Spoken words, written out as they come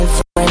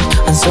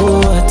So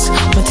what?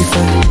 What if I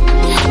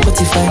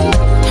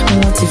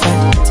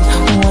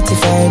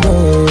do?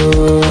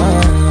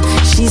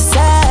 She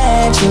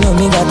said she know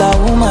me got a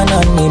woman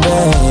on me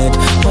bed.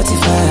 What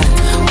if I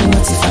do?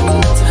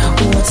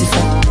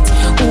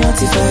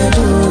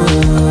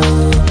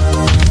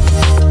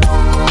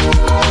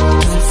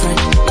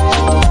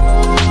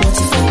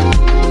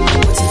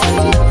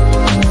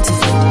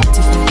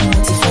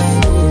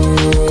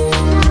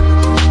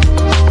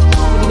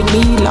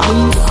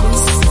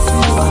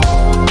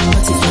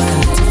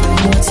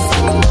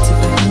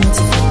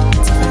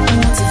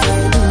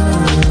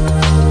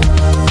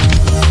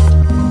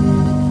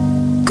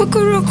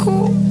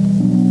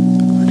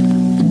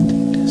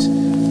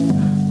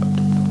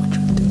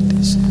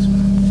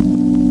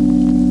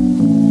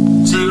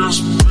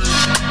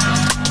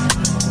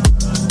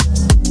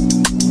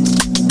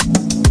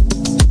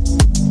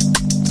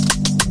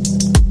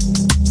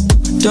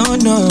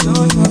 Don't know,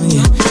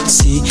 yeah.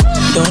 See,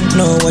 don't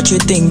know what you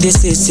think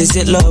this is. Is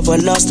it love or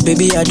lust?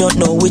 Baby, I don't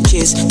know which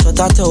is. Thought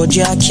I told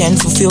you I can't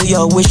fulfill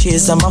your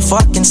wishes. I'm a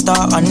fucking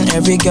star on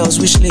every girl's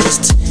wish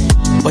list.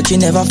 But you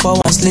never for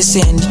once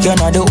listened. You're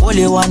not the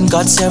only one,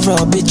 got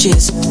several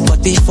bitches.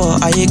 But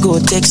before I go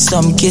take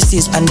some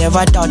kisses, I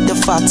never doubt the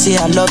fact, say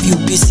I love you,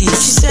 busy.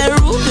 She said,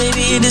 Rude,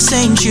 baby, this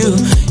ain't you.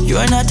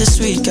 You're not the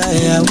sweet guy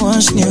I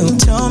once knew.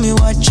 Tell me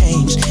what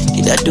changed.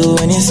 Did I do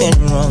anything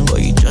wrong,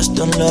 or you just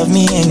don't love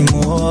me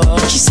anymore?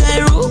 She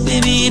said, Rude,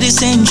 baby,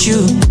 this ain't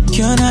you.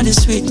 You're not the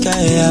sweet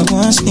guy I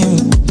once knew.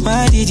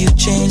 Why did you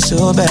change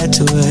so bad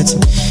towards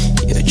me?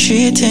 You're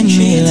treating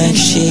me like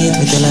shit.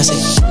 Until I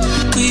say,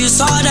 you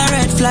saw the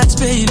red flags,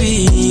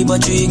 baby,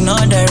 but you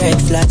ignored the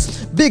red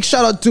flags. Big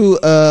shout out to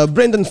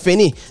Brendan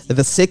Finney,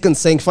 the second,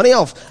 saying, Funny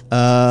Elf,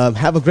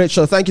 have a great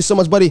show. Thank you so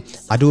much, buddy.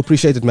 I do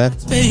appreciate it, man.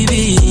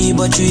 Baby,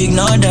 but you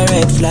ignore the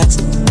red flags.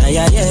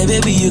 Yeah,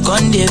 baby, you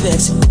can't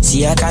vex.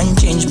 See, I can't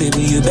change,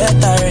 baby, you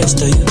better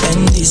rest or you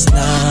end this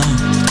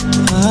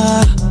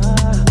now.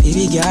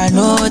 Baby, got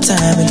no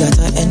time, we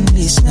gotta end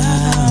this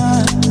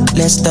now.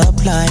 Let's stop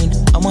lying,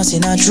 I'm once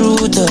in a true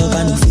talk,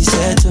 and if we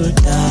settle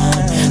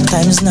down,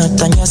 time's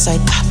not on your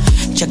side.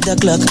 Check the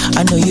clock,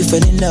 I know you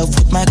fell in love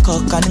with my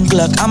cock and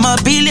Glock. I'm a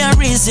billion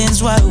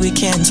reasons why we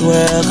can't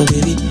work,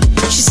 baby.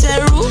 She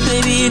said, Rude,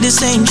 baby,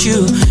 this ain't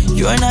you.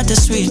 You're not the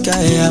sweet guy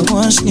I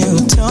once knew.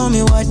 Tell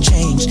me what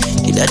changed.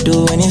 Did I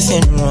do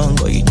anything wrong,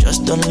 or you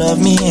just don't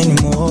love me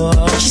anymore?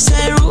 She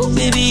said, Rude,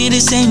 baby,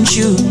 this ain't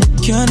you.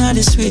 You're not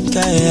the sweet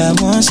guy I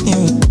once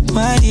knew.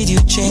 Why did you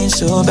change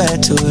so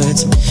bad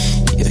towards me?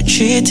 You're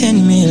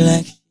treating me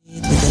like shit.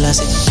 Until I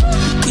said,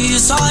 you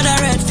saw the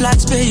red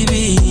flags,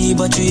 baby,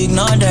 but you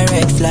ignored the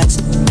red flags.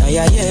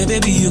 Yeah,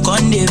 baby, you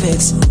can't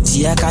vex.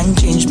 See, I can't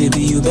change,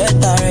 baby, you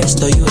better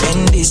rest or you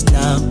end this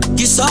now.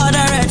 You saw the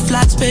red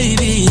flags,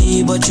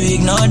 baby, but you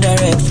ignored the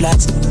red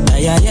flags.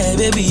 Yeah,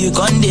 baby, you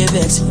can't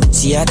vex.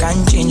 See, I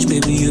can't change,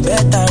 baby, you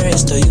better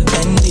rest or you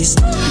end this.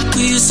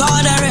 You saw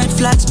the red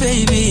flags,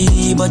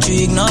 baby, but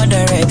you ignored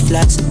the red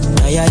flags.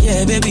 Yeah,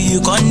 baby, you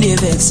can't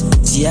vex.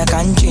 See, I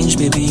can't change,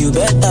 baby, you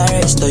better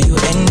rest or you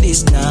end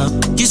this now.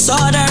 You saw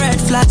the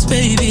red flags,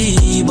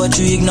 baby, but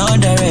you ignore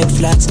the red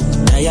flags.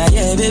 Yeah,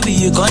 baby,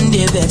 you can't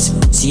vex.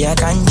 See, I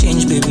can't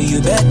change, baby, you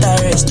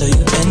better rest or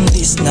you end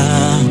this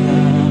now.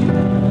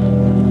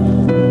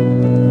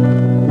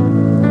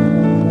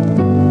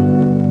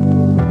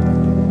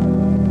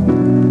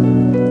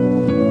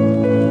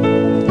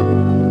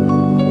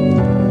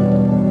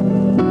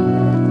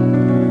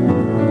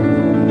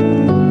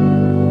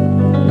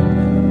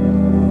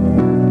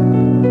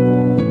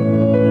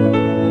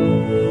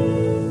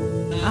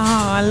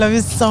 I love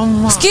you so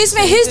much. Excuse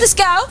me, who's this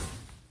girl?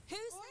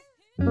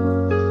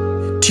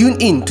 Tune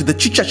in to the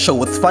Chit Chat Show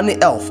with Funny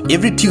Elf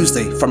every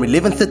Tuesday from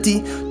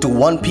 11:30 to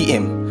 1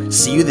 p.m.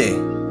 See you there.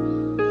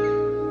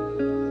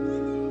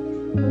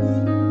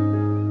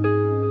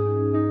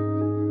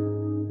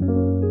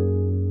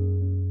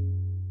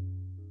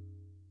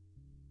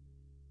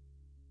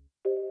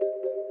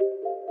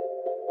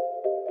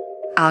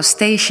 Our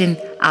station,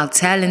 our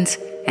talent,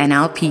 and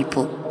our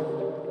people.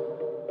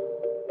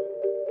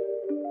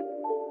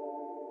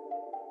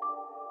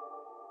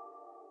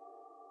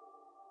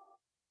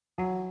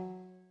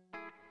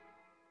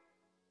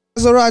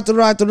 All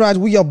right.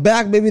 We are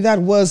back, baby. That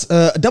was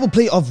a double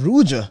play of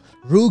Ruger,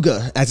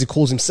 as he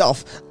calls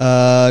himself,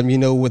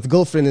 with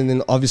girlfriend, and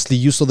then obviously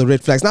You Saw the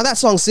Red Flags. Now that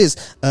song says,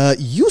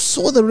 you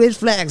saw the red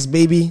flags,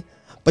 baby,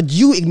 but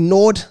you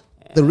ignored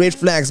the red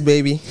flags,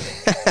 baby.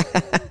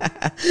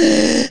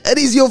 It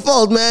is your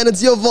fault, man.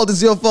 It's your fault.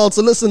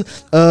 So listen,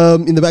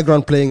 in the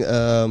background playing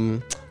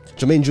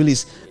Jermaine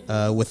Julius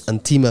with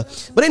Antima.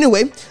 But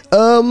anyway,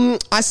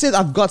 I said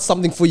I've got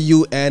something for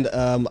you, and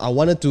I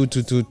wanted to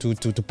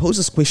pose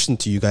this question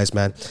to you guys,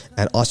 man,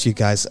 and ask you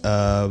guys.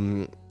 I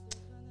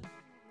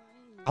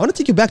want to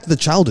take you back to the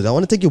childhood. I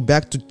want to take you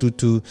back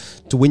to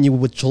when you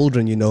were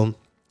children.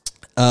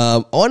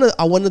 I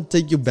want to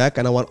take you back,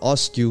 and I want to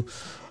ask you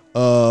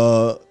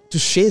to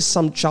share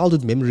some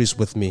childhood memories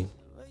with me.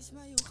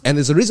 And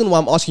there's a reason why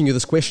I'm asking you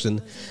this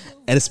question,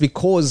 and it's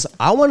because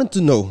I wanted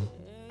to know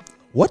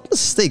what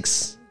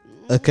mistakes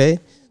Okay,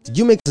 did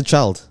you make as a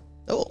child?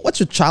 What's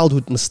your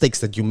childhood mistakes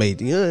that you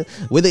made? You know,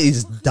 whether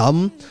it's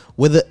dumb,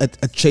 whether it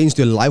changed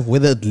your life,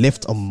 whether it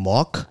left a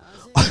mark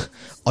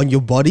on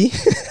your body.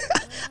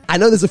 I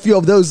know there's a few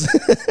of those.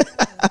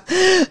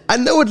 I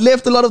know it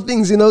left a lot of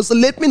things, you know. So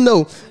let me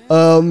know,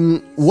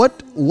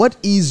 what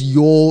is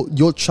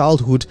your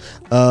childhood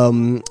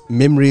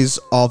memories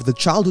of the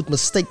childhood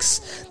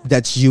mistakes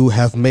that you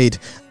have made,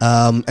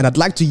 and I'd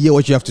like to hear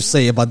what you have to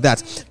say about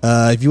that.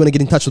 If you want to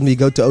get in touch with me,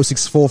 go to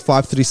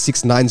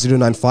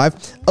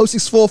 0645369095,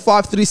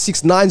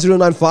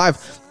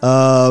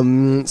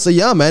 0645369095. So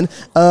yeah, man.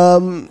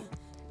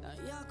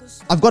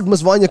 I've got Miss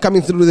Vanya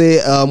coming through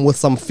there with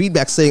some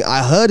feedback saying,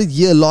 I heard it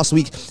here last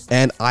week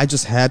and I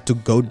just had to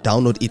go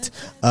download it.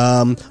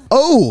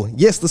 Oh,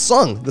 yes, the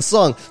song.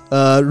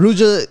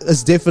 Ruja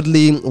is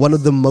definitely one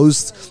of the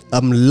most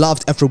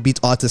loved Afrobeat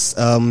artists.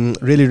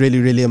 Really, really,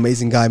 really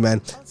amazing guy,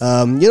 man.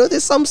 You know,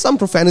 there's some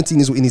profanity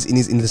in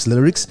his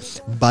lyrics,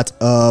 but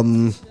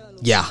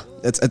yeah,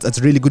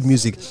 it's really good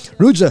music.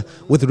 Ruja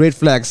with Red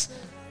Flags.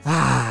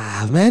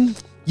 Ah, man,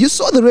 you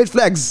saw the red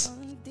flags,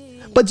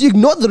 but you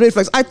ignored the red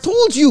flags. I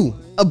told you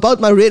about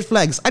my red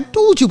flags. I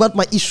told you about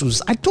my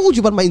issues. I told you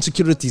about my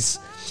insecurities.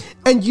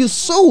 And you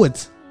saw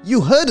it.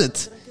 You heard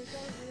it.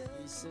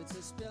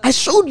 I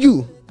showed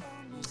you.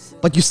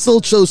 But you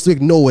still chose to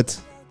ignore it.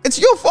 It's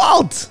your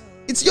fault.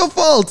 It's your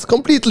fault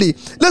completely.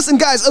 Listen,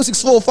 guys,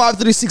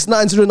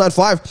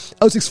 0645369095,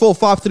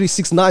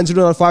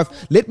 0645369095.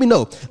 Let me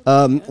know.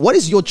 What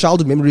is your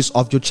childhood memories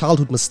of your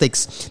childhood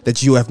mistakes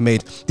that you have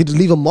made? Did it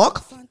leave a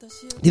mark?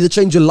 Did it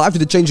change your life?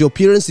 Did it change your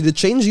appearance? Did it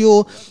change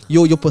your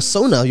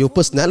persona, your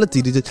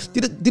personality? Did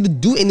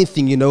it do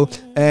anything, you know?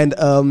 And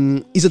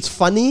is it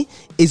funny?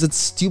 Is it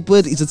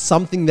stupid? Is it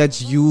something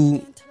that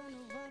you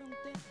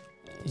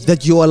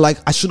are like,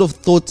 I should have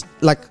thought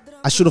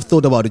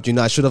about it, you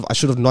know? I should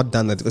have not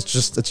done that. It's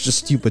just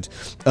stupid.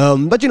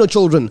 But you know,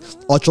 children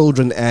are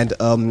children, and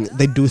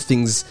they do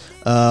things,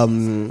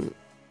 and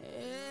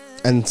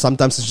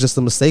sometimes it's just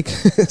a mistake.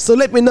 So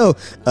let me know.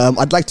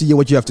 I'd like to hear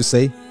what you have to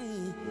say.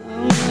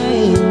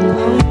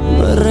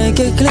 Bereik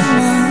ek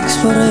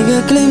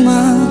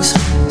climax.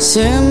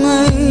 Sê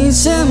my.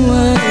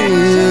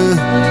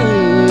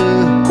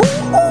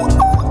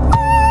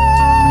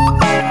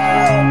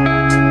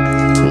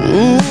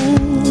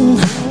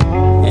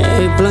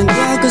 Ek plant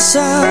elke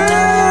saad,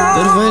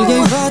 terwyl jy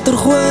water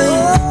gooi.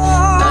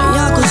 Na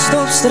elke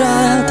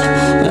stopstraat,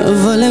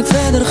 wil ek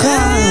verder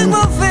gaan.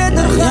 Na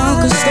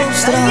elke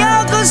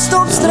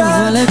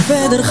stopstraat, wil ek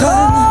verder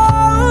gaan.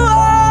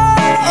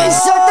 Jy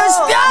sit 'n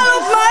spel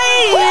op my.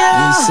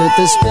 Jy sit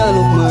 'n spel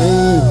op my.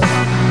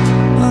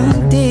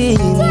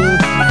 Antine.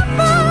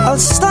 Al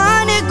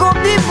staan ek op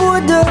die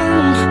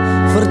bodem,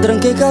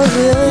 verdrink ek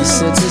alweer. Jy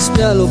sit 'n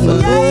spel op my.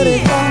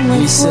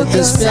 Jy sit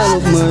 'n spel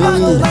op my.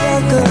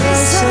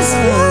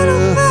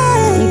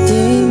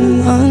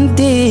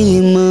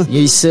 Antime.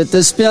 Jy sit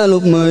 'n spel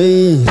op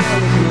my.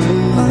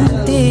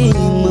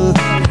 Antime.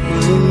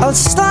 Al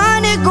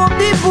staan ek op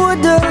die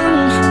bodem,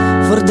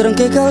 verdrink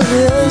ek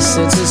alweer. Jy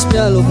sit 'n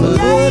spel op my.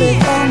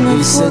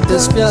 Jy sit 'n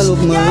spel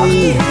op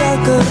my.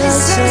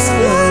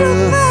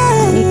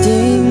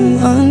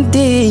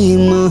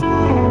 Antime.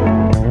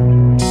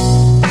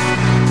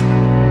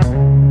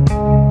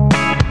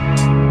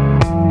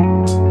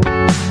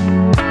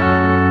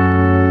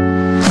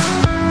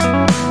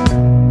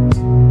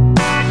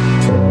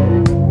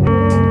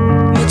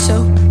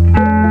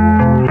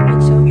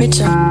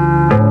 Mitchell,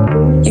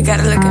 you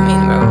gotta look at me,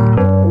 bro.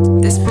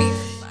 This beef.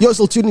 You're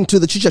still tuning to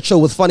the Chit Show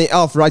with Funny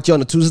Alf right here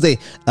on a Tuesday.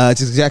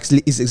 It's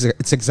exactly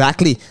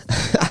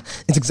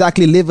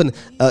 11,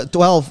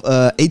 12,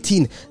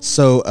 18.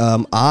 So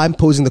I'm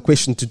posing the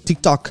question to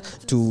TikTok,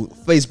 to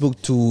Facebook,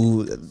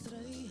 to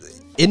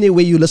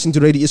anywhere you listen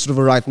to Radio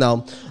Israel right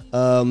now.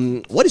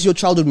 What is your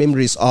childhood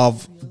memories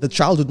of the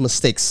childhood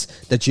mistakes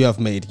that you have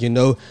made? You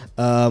know,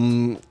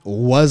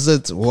 was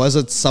it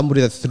somebody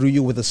that threw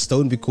you with a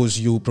stone because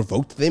you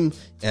provoked them,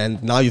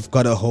 and now you've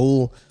got a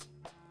whole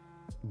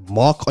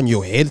mark on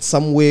your head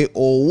somewhere,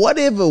 or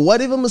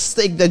whatever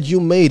mistake that you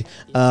made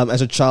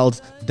as a child,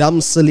 dumb,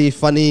 silly,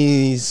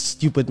 funny,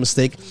 stupid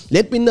mistake?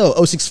 Let me know.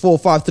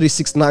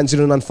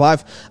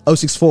 0645369095,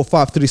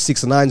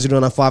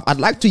 0645369095. I'd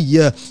like to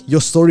hear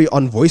your story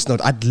on voice note.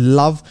 I'd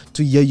love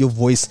to hear your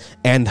voice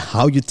and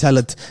how you tell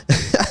it.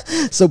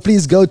 So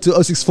please go to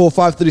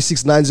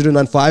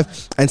 0645369095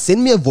 and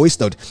send me a voice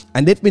note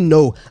and let me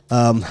know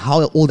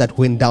how all that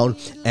went down,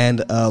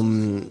 and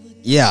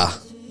yeah,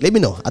 let me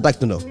know. I'd like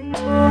to know.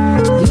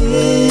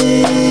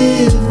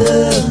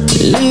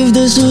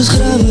 Liefde soos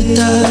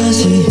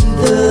gravitasie.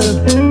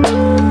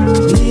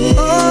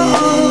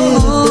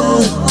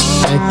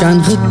 Ek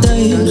kan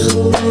getuig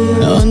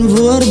aan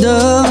woorde,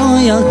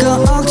 elke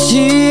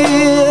aksie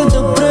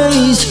te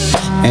prys.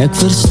 Ek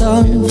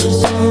verstaan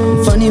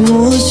van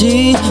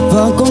emosie,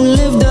 waar kom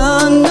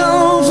liefde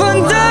nou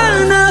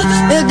vandaan?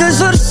 Ek is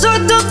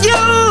versot op jou.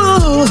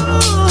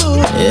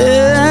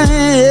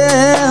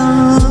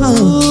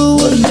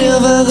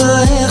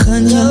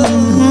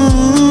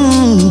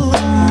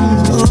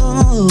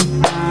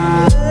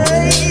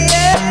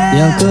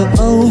 Elke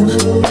ou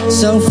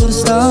sal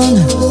verstaan.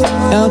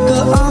 Elke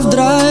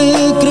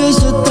afdraai kruis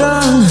 'n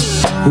traan.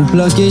 Hoe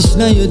plak jy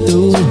na jou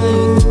toe?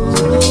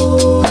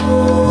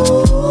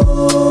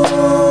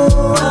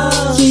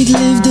 Jy het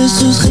liefde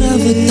soos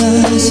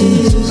gravitasie.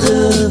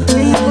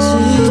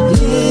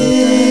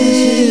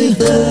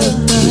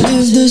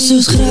 Liefde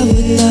soos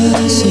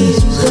gravitasie.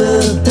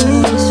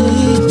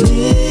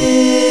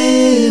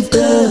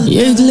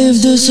 Jy het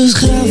liefde soos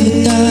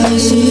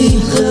gravitasie.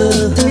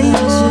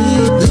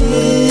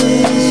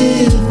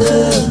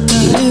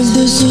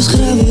 Liefde soos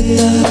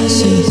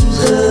gravitasie.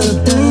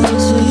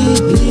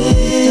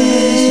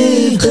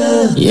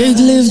 Jy het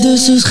liefde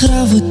soos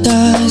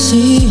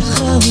gravitasie.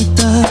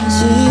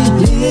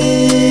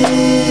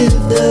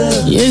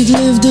 Jy het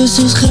liefde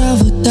soos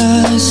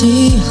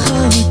gravitasie.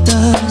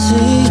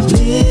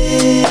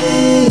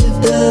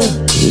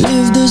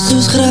 Liefde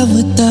soos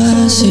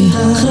gravitasie.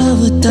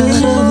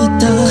 Gravitasie.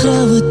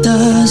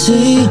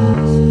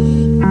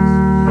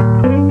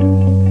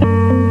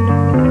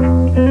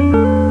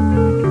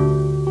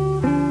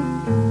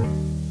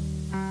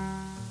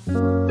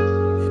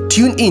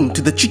 Tune in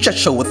to the Chit Chat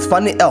Show with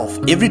Funny Elf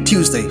every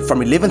Tuesday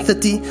from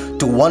 11:30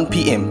 to 1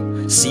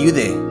 p.m. See you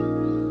there.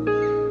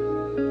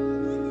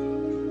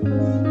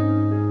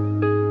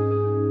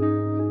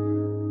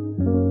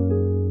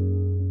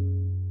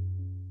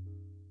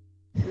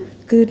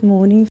 Good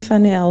morning,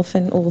 Funny Elf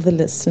and all the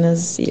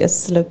listeners.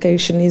 Yes, the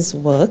location is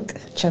work,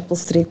 Chapel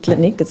Street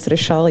Clinic. It's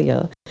Rochelle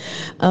here.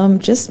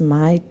 Just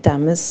my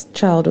dumbest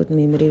childhood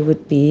memory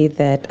would be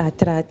that I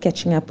tried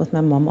catching up with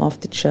my mom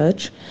after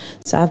church.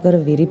 So I've got a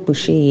very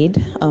bushy head,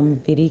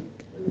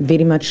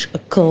 very much a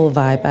curl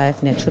vibe. I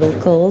have natural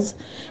curls,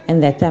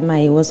 and that time my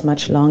hair was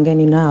much longer,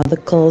 and you know how the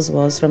curls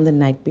was from the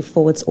night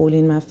before, it's all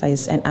in my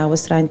face. And I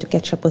was trying to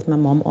catch up with my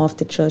mom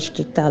after church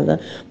to tell her,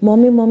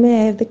 Mommy,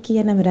 I have the key,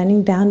 and I'm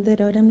running down the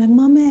road. I'm like,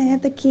 Mommy, I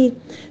have the key.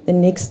 The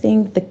next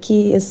thing, the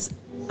key is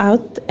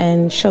out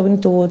and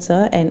showing towards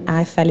her, and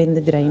I fell in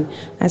the drain.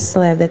 I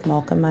still have that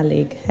mark on my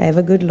leg. Have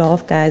a good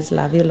laugh, guys.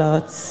 Love you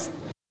lots.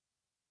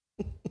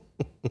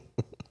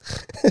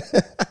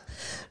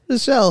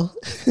 Rochelle,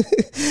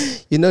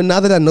 you know, now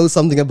that I know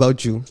something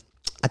about you,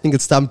 I think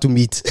it's time to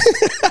meet.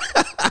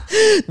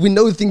 We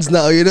know things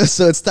now, you know,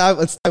 so it's time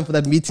for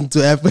that meeting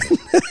to happen.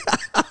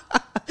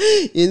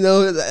 You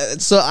know,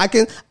 so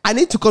I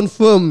need to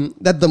confirm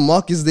that the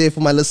mark is there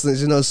for my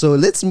listeners, you know, so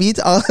let's meet.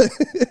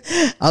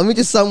 I'll meet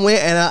you somewhere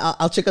and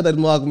I'll check out that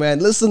mark, man.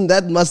 Listen,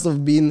 that must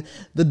have been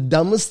the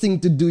dumbest thing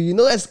to do. You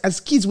know, as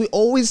kids, we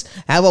always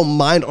have our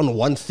mind on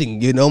one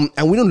thing, you know,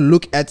 and we don't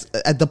look at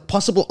the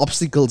possible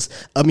obstacles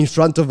in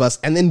front of us,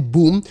 and then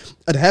boom,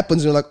 it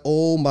happens. You're like,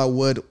 oh my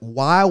word,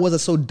 why was I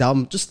so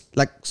dumb? Just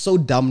like so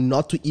dumb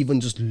not to even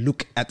just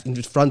look at in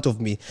front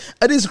of me.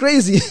 It is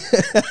crazy.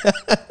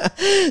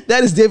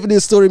 That is definitely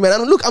a story, man.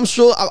 And look, I'm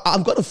sure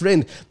I've got a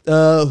friend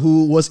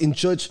who was in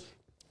church.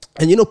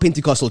 And you know,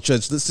 Pentecostal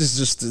church, this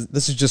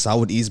is just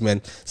how it is,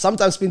 man.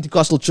 Sometimes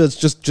Pentecostal church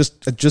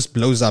just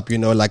blows up, you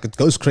know, like it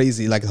goes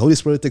crazy, like the Holy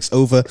Spirit takes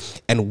over,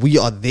 and we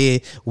are there,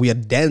 we are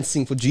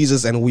dancing for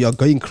Jesus, and we are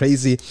going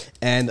crazy.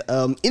 And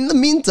in the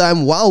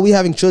meantime, while we're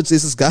having church,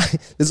 there's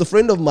a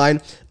friend of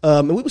mine,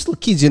 and we were still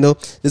kids, you know.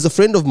 There's a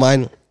friend of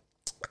mine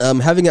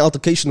having an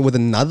altercation with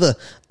another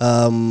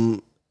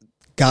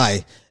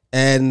guy,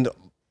 and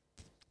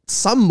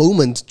some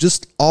moment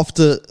just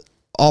after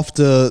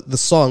the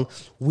song,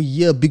 we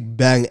hear a big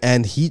bang,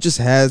 and he just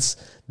has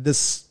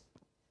this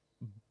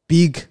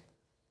big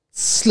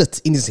slit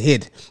in his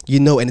head, you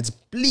know, and it's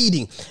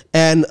bleeding.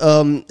 And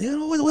you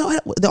know,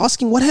 they're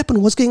asking what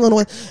happened, what's going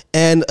on,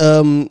 and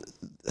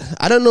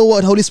I don't know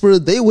what Holy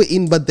Spirit they were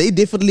in, but they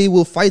definitely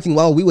were fighting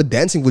while we were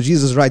dancing for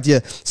Jesus right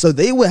here. So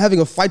they were having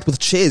a fight with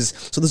chairs.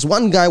 So this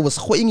one guy was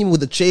holding him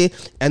with a chair,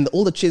 and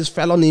all the chairs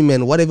fell on him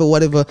and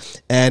whatever.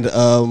 And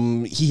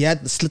he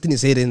had the slit in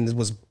his head, and it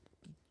was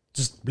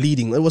just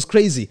bleeding. It was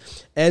crazy.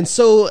 And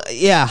so,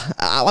 yeah,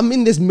 I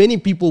mean, there's many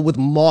people with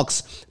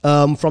marks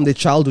from their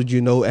childhood, you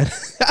know, and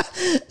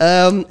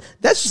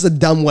that's just a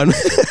dumb one.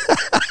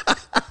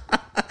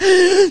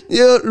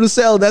 Yeah,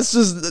 Rochelle, that's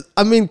just,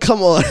 I mean,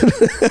 come on.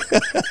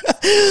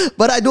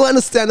 But I do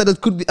understand that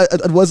it could be,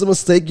 it was a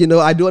mistake, you know.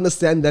 I do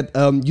understand that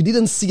you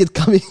didn't see it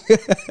coming.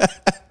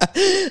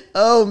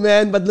 Oh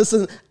man, but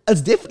listen,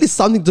 it's definitely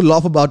something to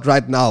laugh about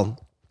right now.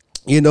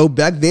 You know,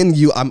 back then,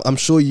 I'm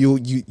sure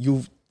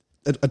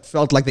it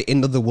felt like the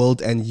end of the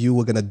world, and you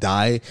were gonna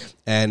die,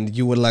 and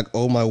you were like,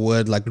 oh my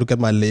word, like look at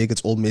my leg,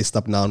 it's all messed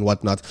up now and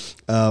whatnot.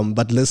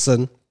 But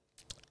listen,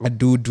 I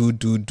do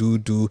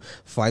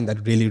find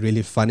that really,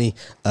 really funny.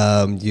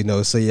 You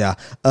know, so yeah.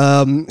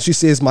 She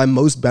says, my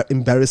most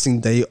embarrassing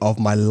day of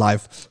my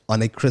life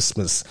on a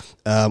Christmas.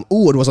 It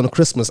was on a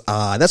Christmas.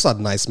 That's not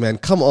nice, man.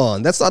 Come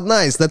on. That's not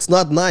nice. That's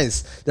not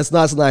nice.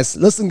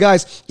 Listen,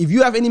 guys, if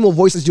you have any more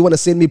voices you want to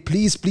send me,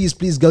 please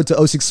go to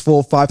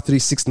 064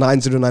 536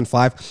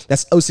 9095.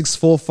 That's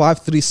 064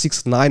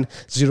 536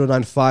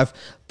 9095.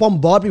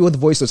 bombard me with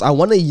voice notes. I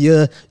want to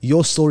hear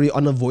your story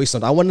on a voice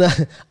note. I want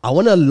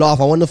to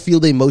laugh. I want to feel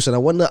the emotion. I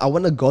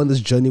want to go on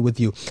this journey with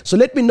you. So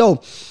let me know,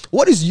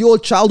 what is your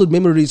childhood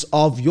memories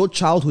of your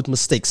childhood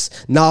mistakes?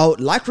 Now,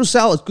 like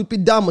Rosal, it could be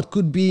dumb. It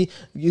could be,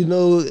 you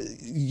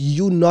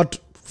not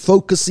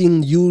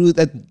focusing,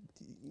 that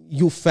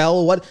you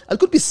fell. What it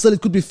could be silly,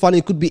 it could be funny,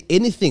 it could be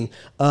anything.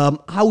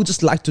 I would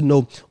just like to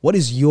know, what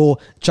is your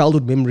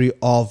childhood memory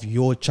of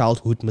your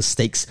childhood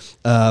mistakes?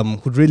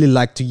 Would really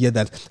like to hear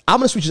that. I'm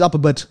gonna switch it up a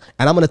bit,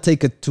 and I'm gonna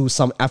take it to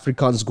some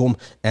Afrikaans gom,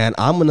 and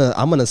I'm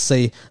gonna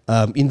say,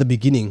 in the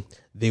beginning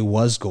there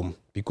was gom,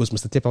 because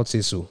Mr. Tepout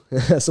says so.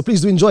 So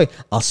please do enjoy.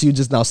 I'll see you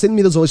just now. Send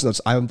me those voice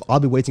notes. I'll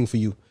be waiting for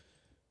you.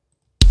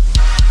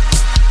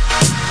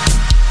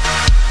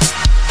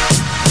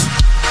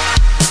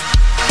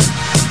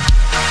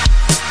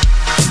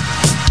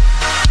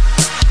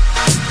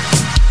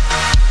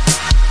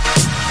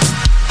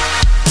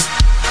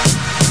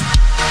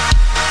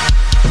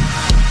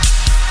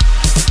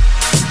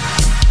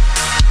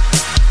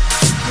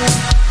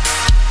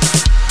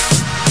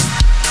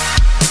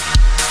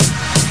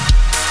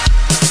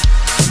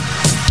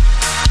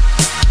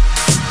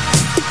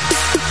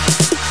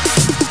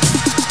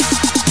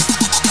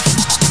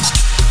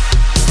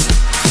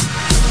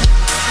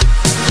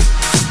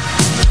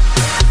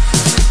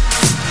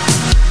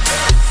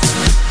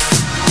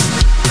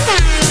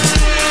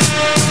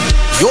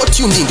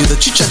 Tuned in to the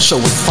Chit Chat Show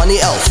with Funny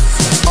Elf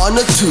on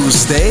a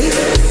Tuesday.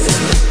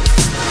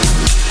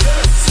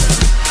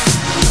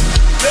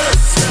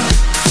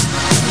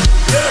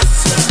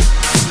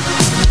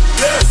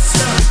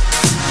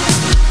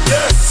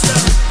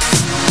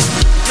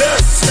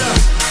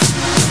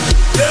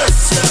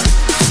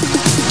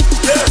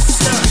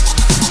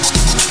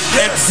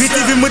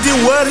 Wie moet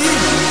die worry?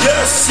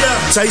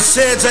 Sy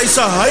sê sy's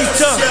 'n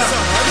hater,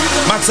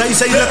 maar sy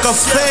is eintlik 'n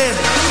fan.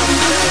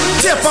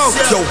 Tip out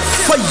jou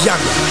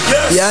vyand.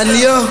 Ja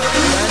nee,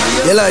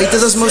 julle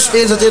haters is mos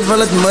eens dat dit wel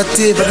het mat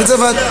het. Weet jy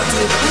wat?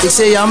 Ek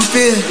sê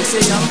jampie,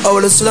 ou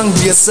hulle so lank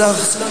besig.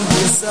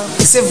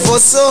 Ek sê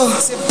vosso,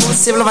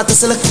 sê hulle wat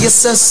is hulle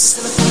keuses.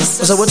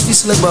 Ons word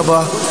vieslik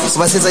baba.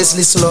 Wat is hy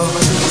slislo?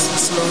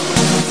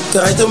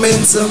 Draai toe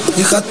mense,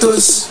 die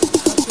gatos.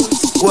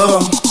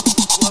 Waarom?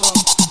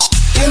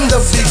 In the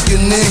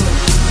beginning,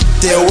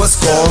 there was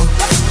God.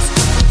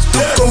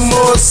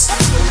 Toekomos,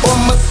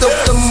 om het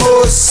op de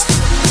moos.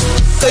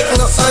 Kijk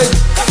nou uit,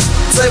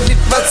 zij weet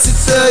wat ze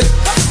tijd.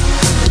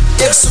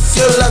 Ik zoek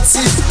je laat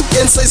zien,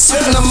 en zij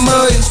zoekt naar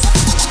mij.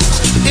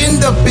 In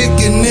the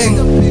beginning,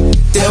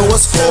 there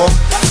was God.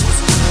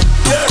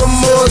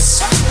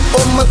 Toekomos,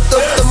 om het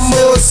op de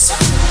moos.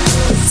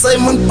 Zij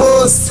moet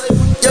boos,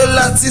 je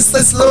laat zien, zij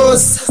is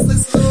los.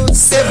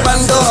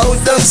 Sebando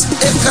ouders,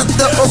 ik ga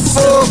de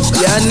opvoer.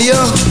 Ja, nee.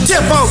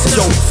 Tip out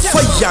jou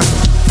vyand.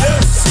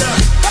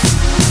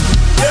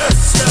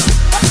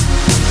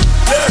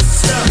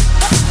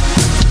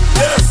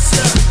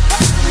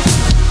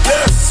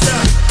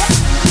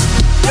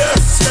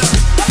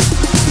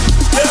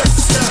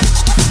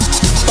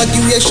 Pagi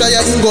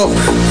uyeshaya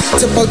ingoma,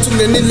 tip out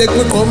ungenile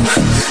kwigqom.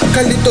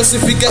 Khalito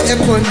sifike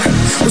ekhona,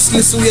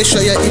 usilisa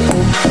uyeshaya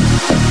ingoma.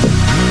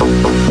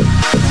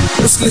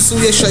 Usilisa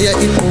uyeshaya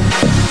ingoma.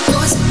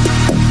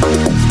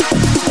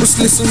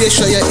 Usilisa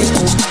uyeshaya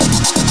ingoma.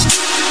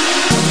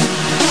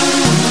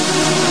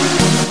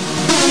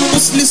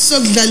 Usilisa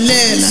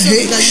kudlalela,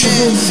 hey,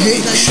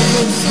 hey.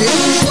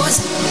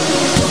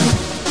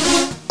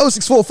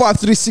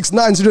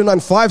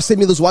 0645369095. Send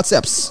me those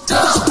WhatsApps.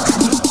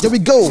 Here we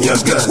go.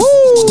 Yes, guys.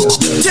 Woo!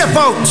 Tip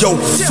out jou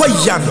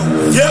vyand.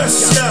 Yes.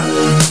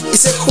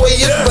 It's a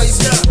quiet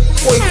baby.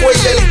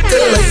 Quiet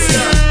little life.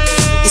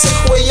 It's a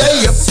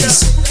quiet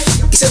yappies.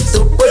 It's a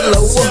double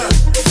lower.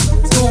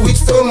 Do it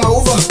from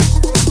over.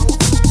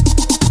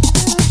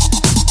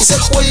 It's a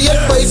quiet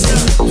baby.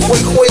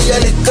 Quiet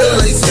little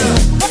life.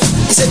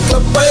 It's a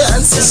club by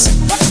answers.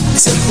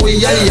 It's a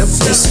quiet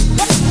yappies.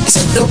 It's a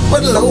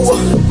double lower.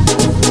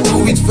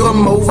 Do it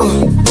from over.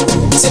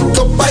 It's a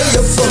club by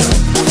your phone.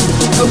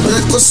 I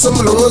break us some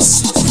laws.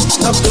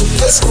 I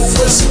break us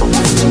overs.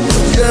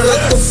 You're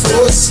at the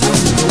force.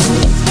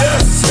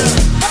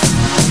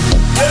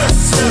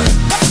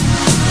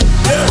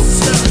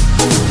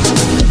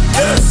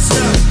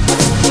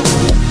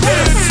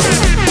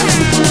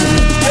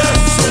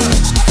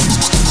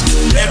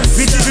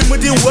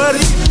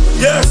 Worry,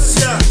 yes,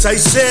 zij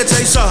zei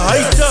sy's 'n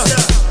hater,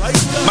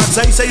 maar sy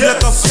is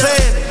eintlik 'n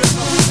fan.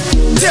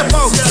 Tip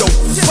out jou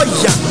vyand.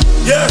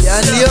 Ja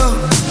nee,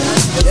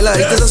 julle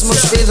haters is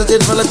mos eens dat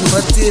dit wel het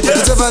mat het.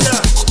 Weet jy wat?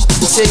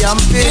 Ek sê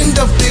jampie. In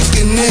the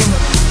beginning,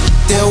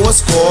 there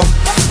was God.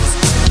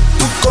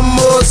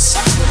 Toekomos,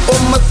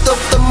 om het op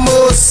de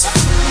moos.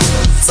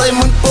 Sy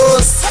moet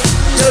boos,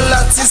 je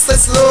laat sy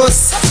sy's los.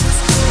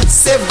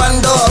 Sê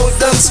bando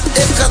ouders,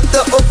 ek had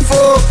de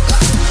opvoer.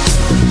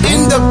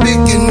 In the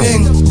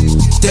beginning,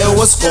 there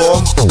was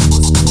God.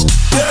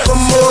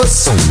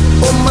 Toekomos,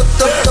 om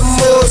het op de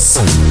moos.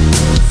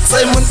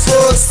 Sy moet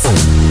boos,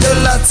 Jou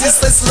laat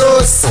is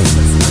los.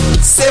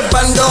 Se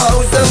bando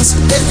houdings,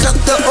 ek gaat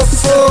te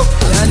opvoer.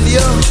 Ja,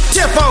 Leo.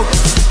 Tap out.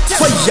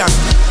 Fire.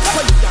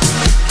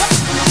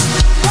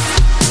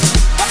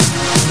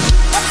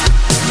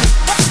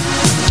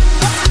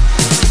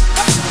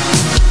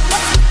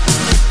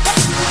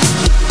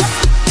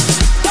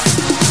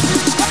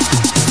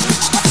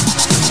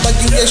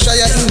 Bagiye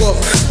shaya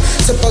ingoma.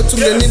 Sepa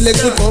tumeni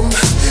legubom.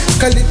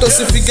 Kalito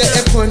sifike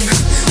epon.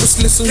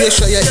 Uslisu ye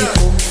shaya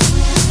ingoma.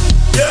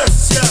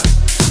 Yes, yeah.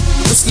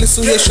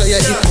 Uslisu ye shaya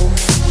ingoma.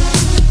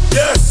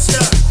 Yes,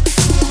 yeah.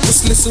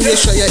 Uslisu ye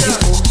shaya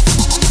ingoma.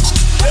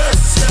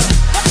 Yes, yeah.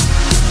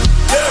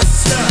 Yes,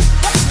 yeah.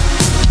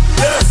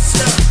 Yes,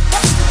 yeah.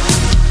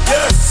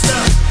 Yes, yeah. Yes,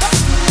 yeah.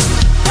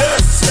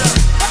 Yes, yeah.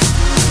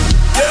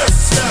 Yes,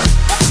 yeah.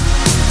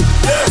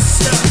 Yes,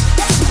 yeah.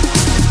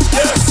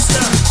 Yes, yeah. Yes,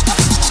 yeah.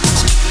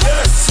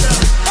 Yes, yeah.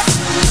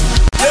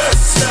 Yes,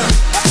 yeah.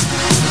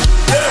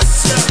 Yes,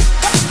 yeah.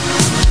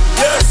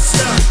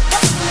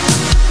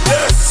 Yes,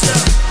 yeah.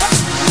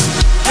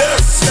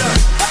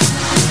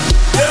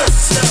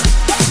 Yes, yeah. Yes,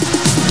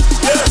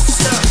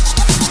 yeah.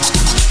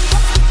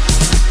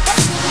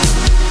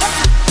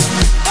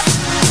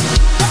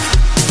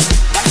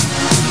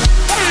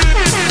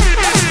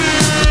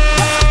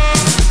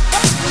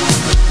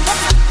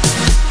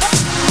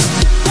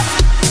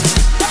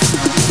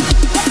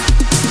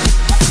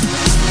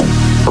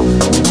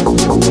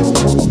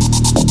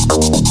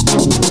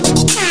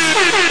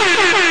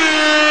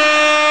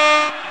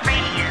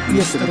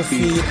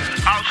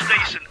 Our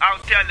station, our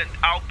talent,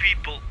 our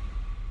people.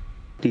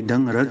 Die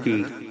ding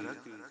rukkie.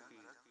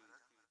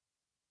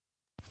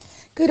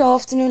 Good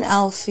afternoon,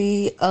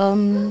 Alfie.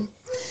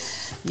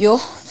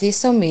 There's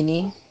so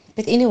many.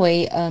 But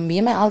anyway, me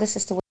and my elder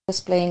sister was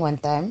playing one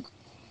time.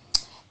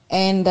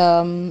 And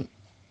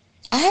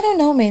I don't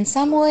know, man,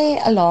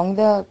 somewhere along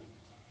the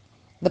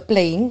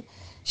playing,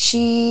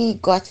 she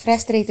got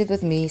frustrated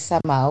with me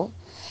somehow.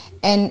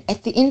 And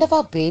at the end of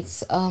our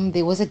beds,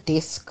 there was a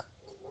desk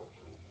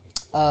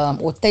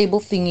or table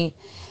thingy.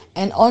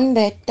 And on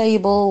that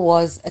table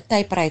was a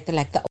typewriter,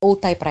 like the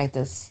old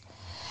typewriters.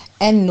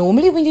 And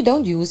normally when you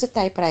don't use a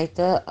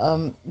typewriter,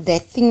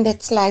 that thing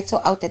that slides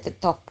out at the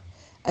top,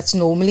 it's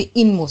normally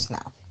inmost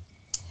now.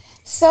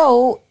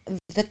 So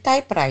the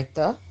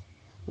typewriter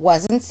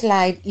wasn't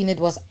slide in, it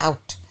was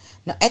out.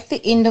 Now at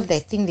the end of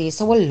that thing, there's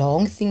so a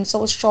long thing,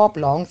 so a sharp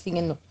long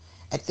thing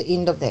at the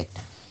end of that.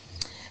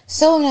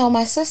 So now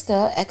my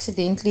sister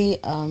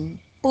accidentally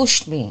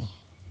pushed me.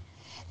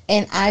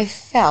 And I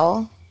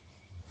fell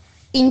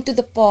into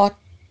the part,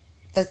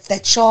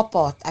 that sharp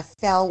part. I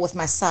fell with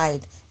my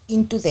side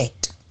into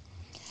that.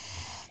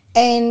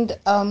 And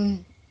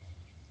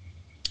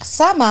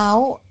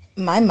somehow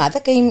my mother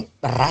came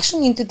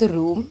rushing into the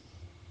room,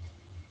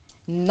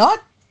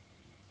 not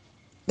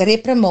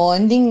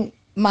reprimanding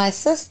my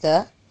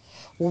sister.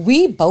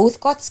 We both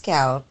got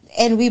scalped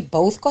and we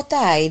both got to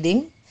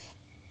hiding,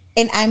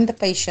 and I'm the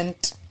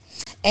patient.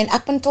 And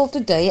up until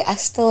today, I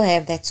still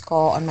have that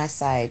scar on my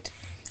side.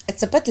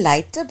 It's a bit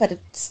lighter, but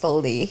it's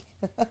still there.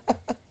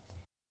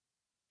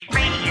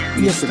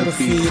 Yes,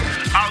 rukkie.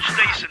 Our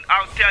station,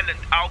 our talent,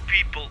 our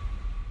people.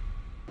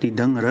 Die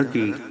ding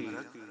rukkie.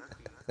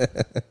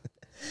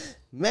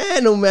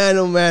 Man, oh man,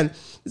 oh man.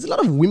 There's a lot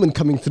of women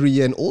coming through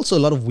here and also a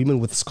lot of women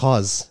with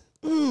scars.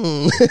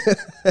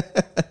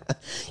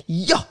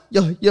 Yeah.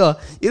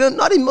 You know,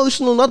 not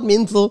emotional, not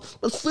mental,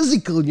 but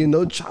physical, you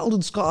know,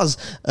 childhood scars.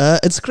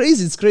 It's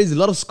crazy. A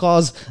lot of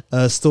scars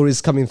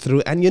stories coming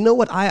through. And you know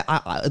what? I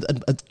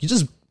you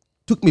just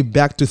took me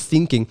back to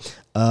thinking.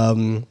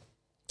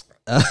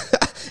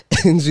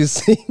 And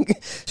she's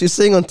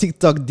saying on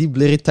TikTok, deep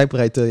blurry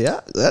typewriter.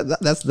 Yeah,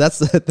 that's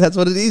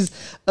what it is.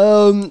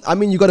 I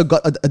mean, you got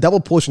a double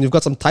portion. You've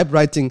got some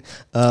typewriter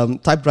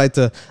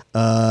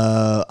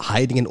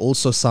hiding and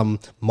also some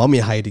mommy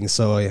hiding.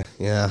 So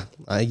yeah,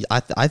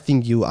 I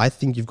think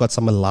you've got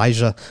some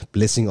Elijah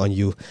blessing on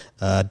you,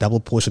 double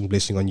portion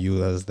blessing on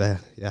you as there.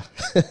 Yeah.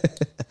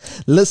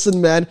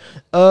 Listen, man.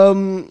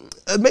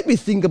 It made me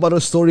think about a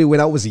story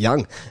when I was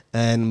young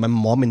and my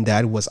mom and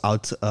dad was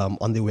out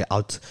on their way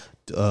out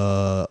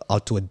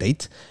to a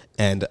date,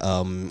 and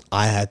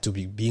I had to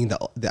be being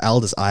the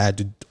eldest. I had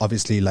to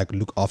obviously like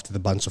look after the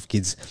bunch of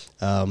kids,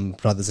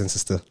 brothers and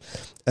sister,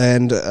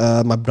 and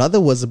my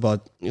brother was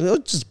about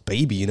just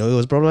baby, he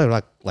was probably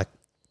like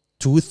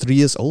 2-3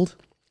 years old.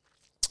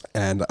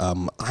 And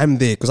I'm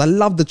there because I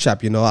love the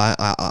chap,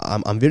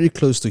 I'm very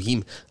close to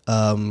him,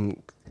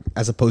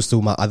 as opposed to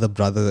my other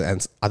brother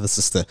and other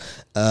sister,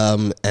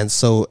 and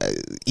so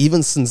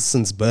even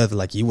since birth,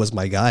 like he was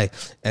my guy,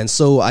 and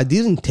so I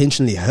didn't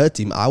intentionally hurt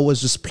him. I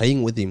was just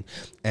playing with him,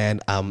 and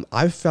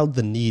I felt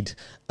the need,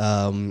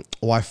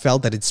 or I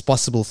felt that it's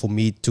possible for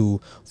me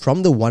to,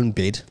 from the one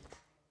bed,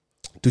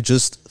 to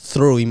just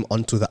throw him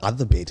onto the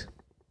other bed,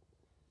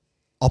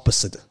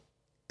 opposite.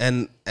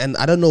 And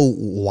I don't know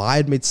why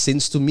it made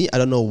sense to me. I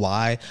don't know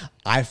why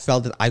I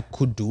felt that I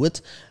could do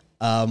it.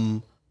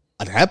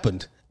 It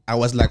happened. I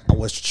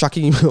was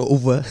chucking him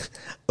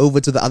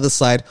over to the other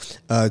side,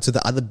 to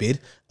the other bed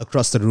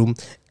across the room,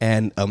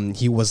 and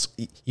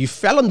he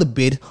fell on the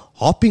bed,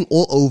 hopping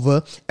all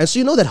over. And so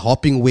you know that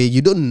hopping where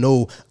you don't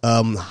know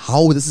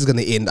how this is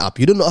gonna end up.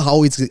 You don't know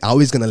how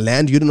it's gonna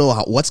land. You don't know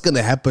what's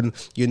gonna happen.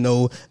 You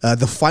know,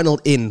 the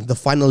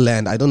final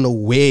land. I don't know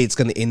where it's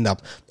gonna end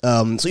up.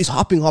 So he's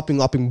hopping,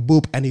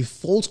 boop, and he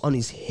falls on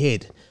his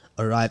head.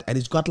 All right, and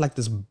he's got like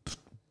this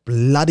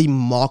bloody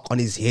mark on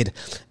his head,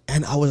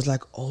 and I was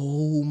like,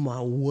 oh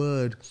my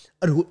word.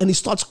 And he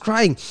starts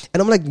crying,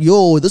 and I'm like,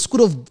 yo, this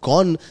could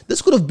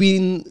have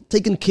been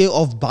taken care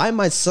of by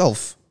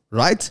myself,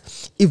 right,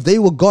 if they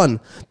were gone.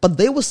 But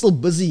they were still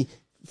busy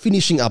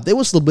finishing up. They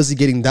were still busy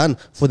getting done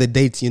for the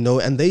date, you know,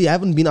 and they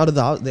haven't been out of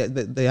the house.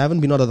 They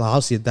haven't been out of the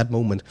house yet that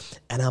moment.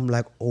 And I'm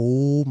like,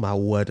 oh my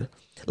word.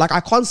 Like,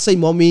 I can't say,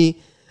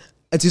 mommy,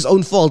 it's his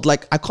own fault.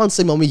 Like, I can't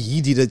say, mommy,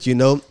 he did it, you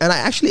know. And I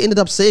actually ended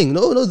up saying,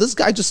 no, this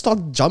guy just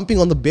started jumping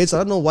on the bed. So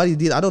I don't know what he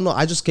did. I don't know.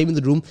 I just came in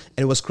the room and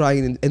he was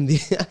crying. And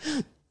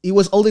he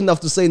was old enough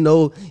to say,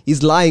 no,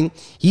 he's lying.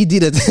 He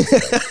did it.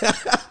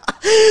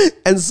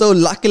 And so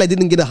luckily I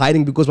didn't get a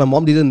hiding because my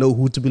mom didn't know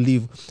who to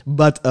believe.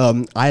 But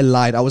I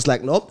lied. I was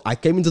like, nope. I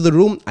came into the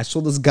room. I saw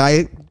this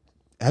guy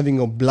having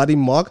a bloody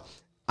mark.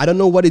 I don't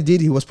know what he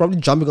did. He was probably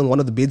jumping on one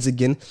of the beds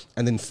again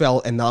and then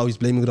fell, and now he's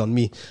blaming it on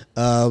me.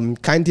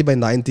 Kindy by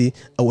 90, it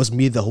was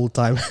me the whole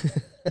time.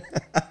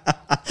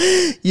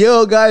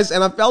 Yo, guys,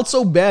 and I felt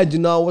so bad, you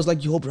know. I was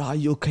like, yo, bro, are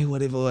you okay?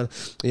 Whatever.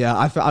 Yeah,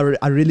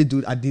 I really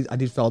do. I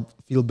did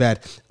feel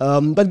bad.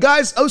 But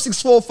guys,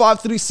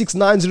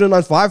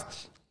 0645369095.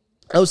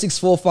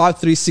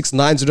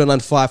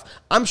 0645369095.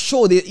 I'm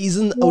sure there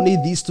isn't only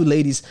these two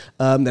ladies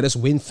that has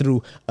went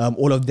through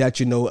all of that,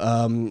 you know.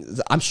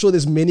 I'm sure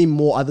there's many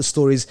more other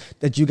stories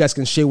that you guys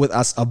can share with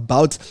us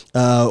about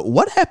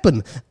what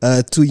happened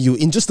to you.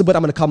 In just a bit,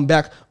 I'm gonna come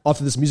back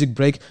after this music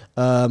break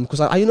because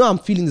I you know, I'm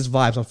feeling this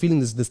vibes. I'm feeling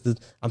this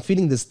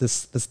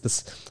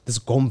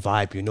gom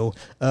vibe, you know.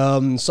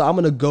 So I'm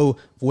gonna go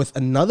with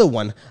another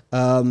one.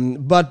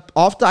 But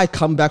after I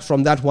come back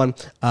from that one,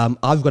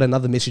 I've got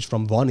another message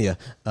from Vanya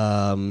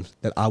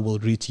that I will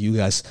read to you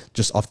guys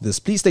just after this.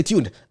 Please stay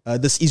tuned.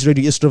 This is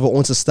Radio Istrava,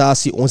 onze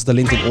stasie, ons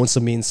talent en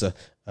onze mense.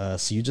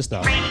 See you just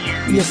now. Our station,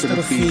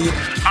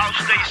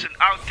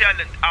 our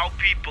talent, our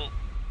people.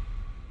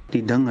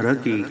 Die ding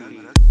rukkie.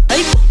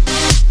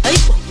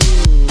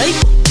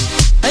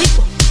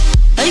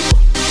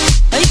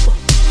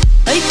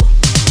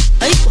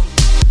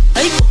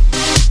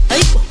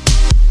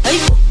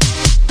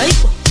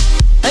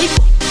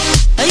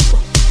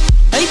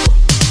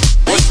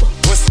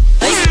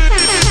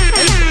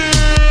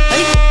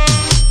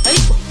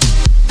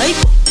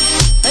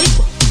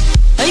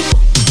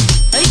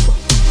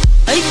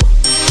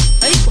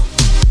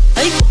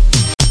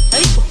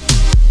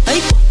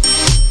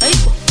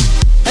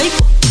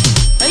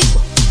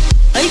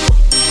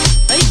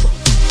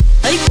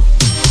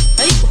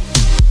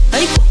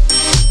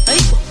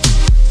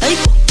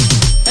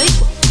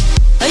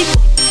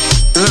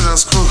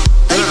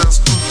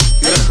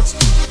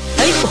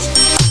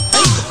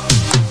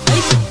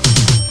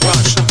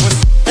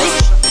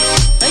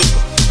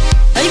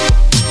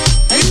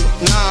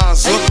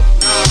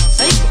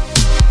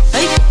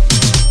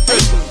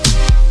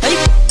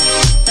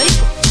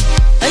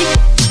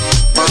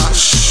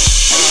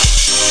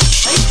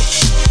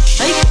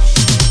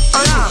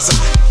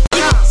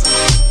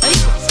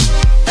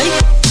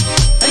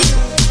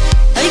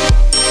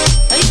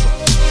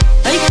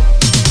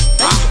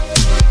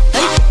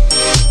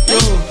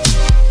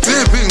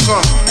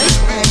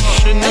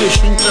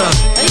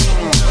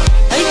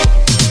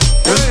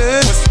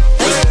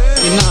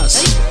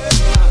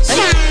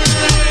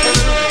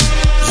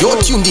 You're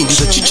tuned in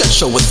to the Chit Chat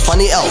Show with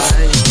Funny Elf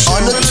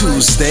on a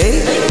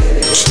Tuesday.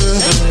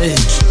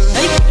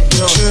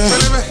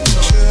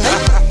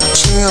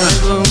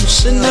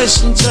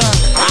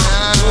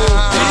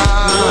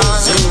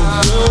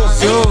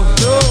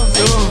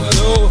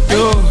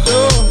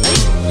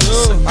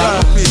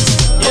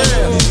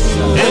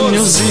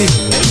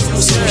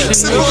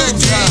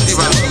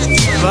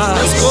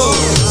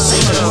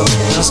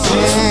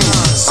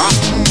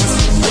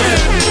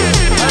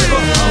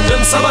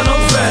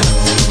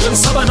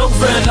 Saba no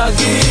friend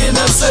again,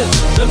 I said,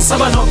 them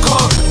saba no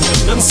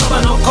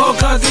cock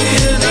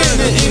again,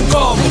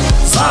 income,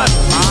 son,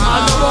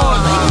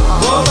 anabona,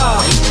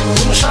 boba,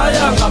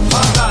 umshaya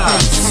ngapaka.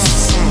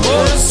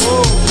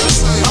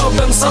 Oh,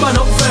 them saba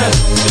no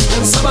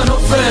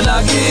friend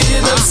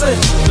again, I said,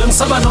 them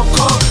saba no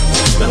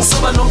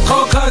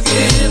cock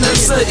again, I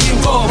say,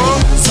 income,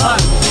 son,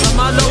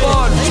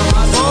 anabona,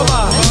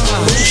 boba,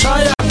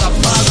 umshaya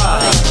ngapaka.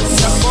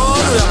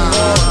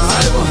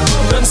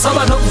 Ben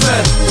saba no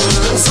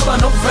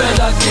friend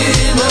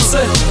again, I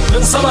say.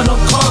 Ben saba no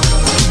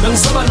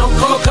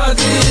cock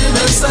again, I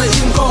say.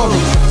 Inkolo,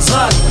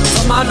 zan,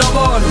 samana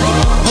bon,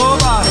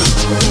 hoba,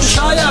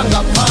 ushaya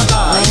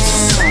ngapaka.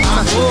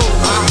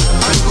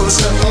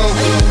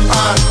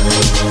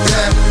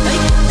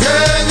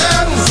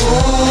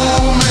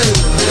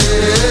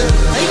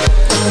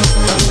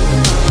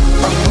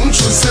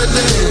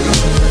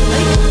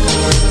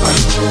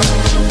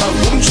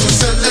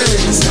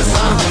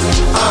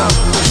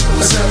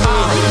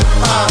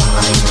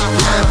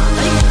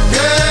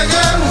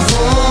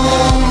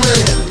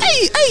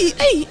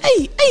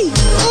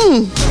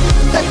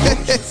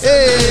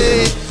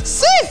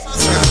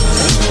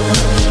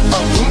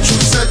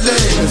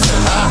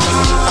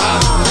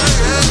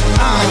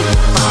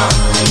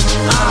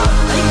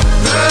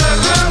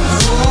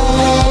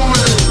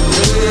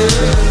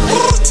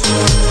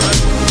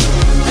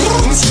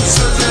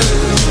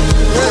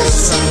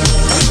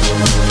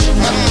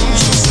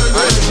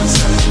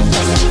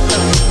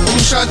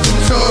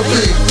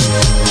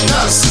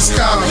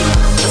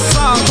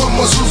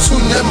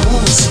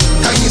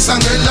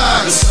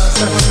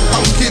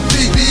 Angikhiphi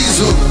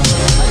ibizo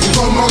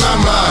inkomo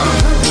kamama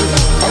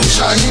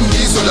angishaya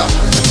imbizo la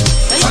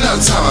fana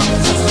thaba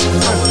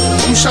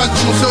umshado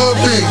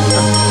umhlophe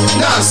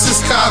nasi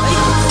isikhabi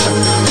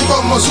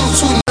inkomo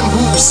zothuna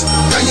mbuzi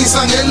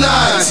kanyisa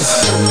ngelathi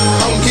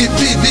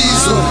angikhiphi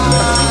ibizo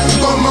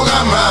inkomo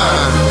kamama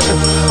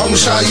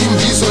angishaya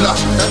imbizo la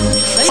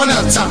fana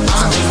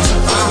thaba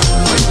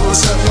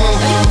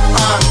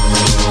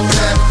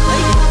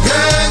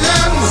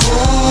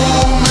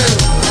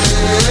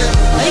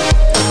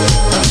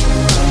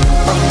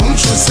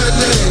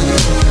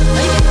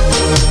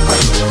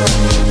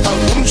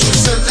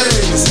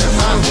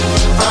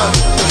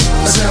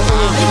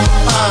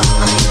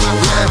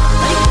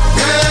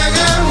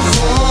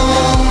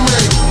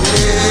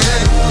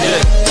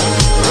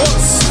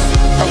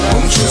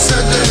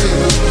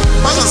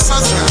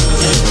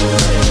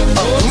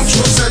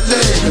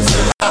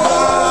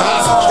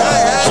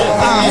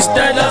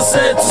Isitayela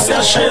sethu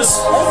siyashisa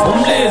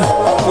umlilo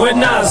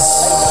wenazi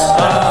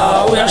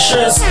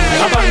uyashisa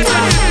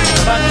abancane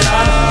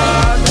abadala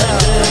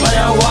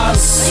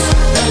bayawazi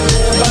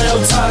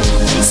bayawuthanda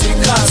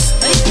sikhasi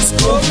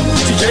isigubhu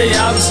DJ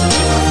Yams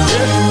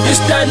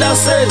isitayela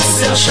sethu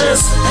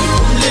siyashisa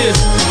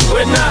umlilo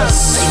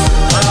wenazi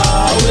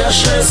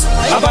uyashisa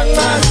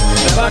abancane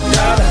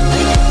abadala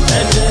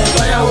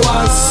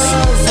bayawazi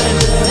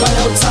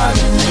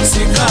bayawuthanda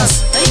sikhasi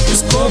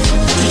isigubhu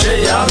DJ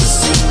Yams.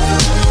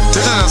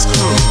 That's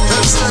cool.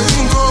 That's how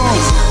you go.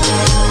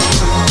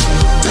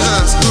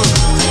 That's cool.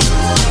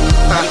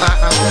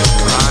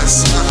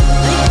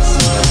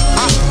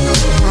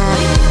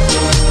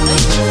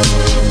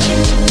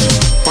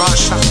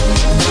 Basha.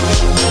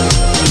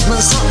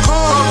 Oh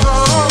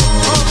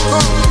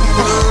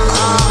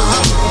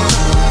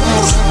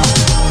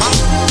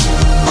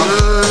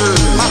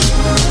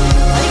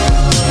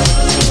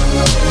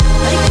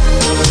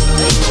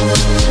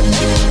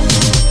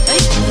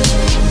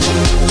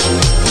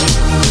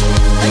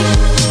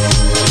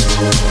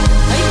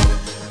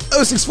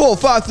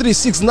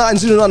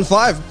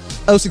 064-536-9095.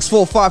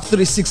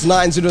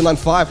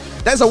 064-536-9095.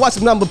 That's a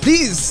WhatsApp number.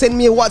 Please send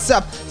me a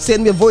WhatsApp,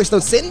 send me a voice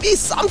note, send me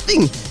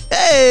something.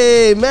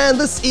 Hey man,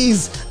 this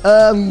is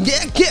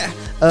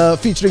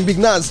featuring Big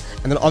Naz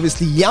and then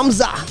obviously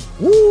Yamza.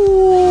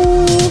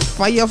 Woo,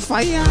 fire.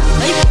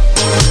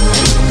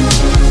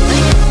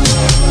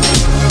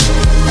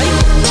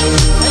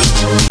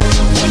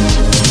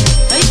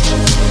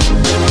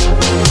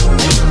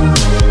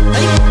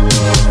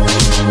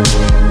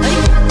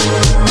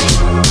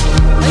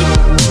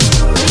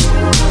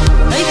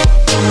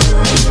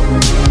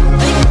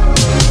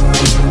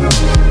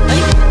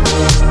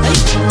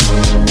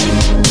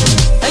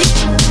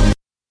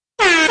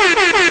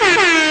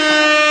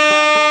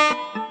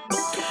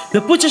 The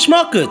Butcher's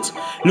Market.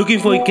 Looking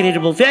for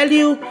incredible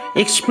value?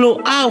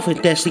 Explore our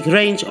fantastic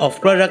range of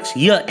products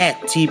here at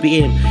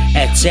TBM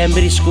at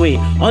Sambury Square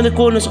on the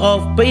corners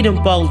of Baden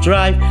Powell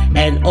Drive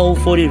and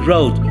Old 40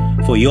 Road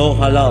for your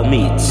halal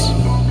meats.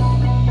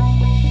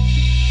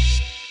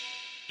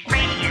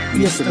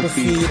 Yes, Our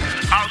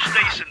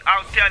station,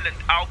 our talent,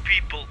 our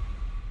people.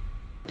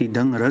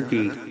 Tidang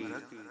Ragi.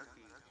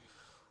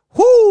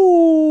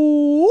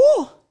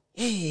 Whoo!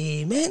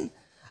 Hey man.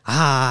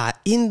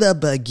 In the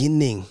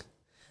beginning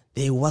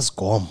there was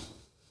Gom.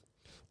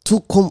 Toe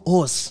kom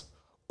ons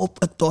op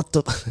 'n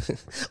tot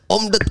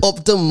om dit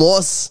op te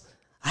mos.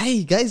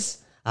 Hey guys,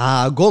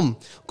 Gom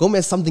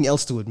has something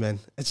else to it, man.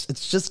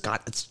 It's just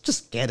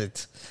get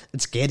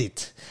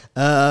it.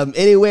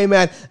 Anyway,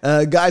 man,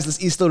 guys, let's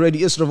Easter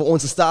already. Easter over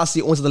onze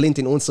stasie, onze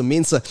talenten, onze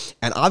mensen.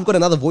 And I've got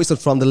another voice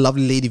note from the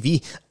lovely Lady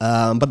V.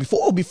 But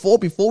before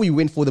we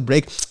went for the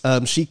break,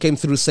 she came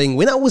through saying,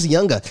 when I was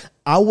younger,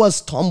 I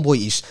was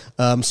tomboyish,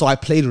 so I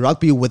played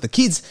rugby with the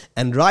kids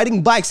and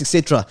riding bikes,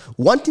 etc.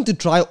 Wanting to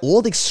try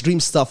all the extreme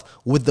stuff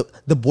with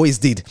the boys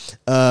did.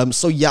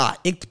 So yeah,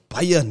 ek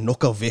baie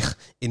nokke weg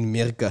in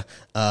Amerika.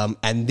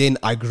 And then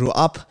I grew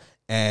up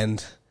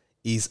and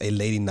is a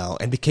lady now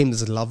and became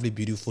this lovely,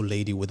 beautiful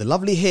lady with the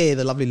lovely hair,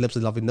 the lovely lips, the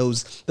lovely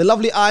nose, the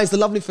lovely eyes, the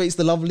lovely face,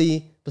 the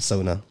lovely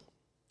persona.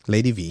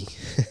 Lady V.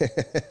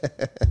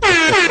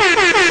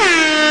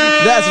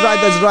 That's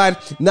right.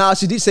 Now,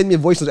 she did send me a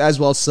voice note as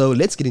well, so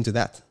let's get into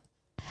that.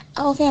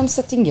 Okay, I'm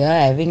sitting here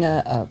having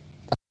a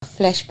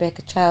flashback,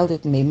 a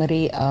childhood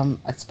memory.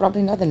 It's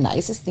probably not the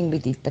nicest thing we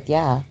did, but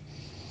yeah.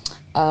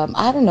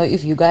 I don't know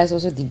if you guys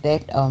also did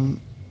that.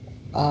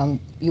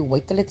 You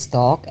wait till it's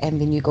dark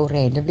and then you go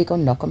randomly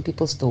knock on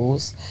people's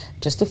doors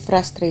just to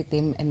frustrate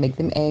them and make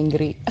them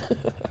angry.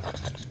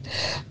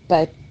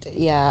 But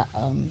yeah,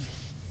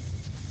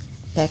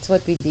 that's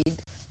what we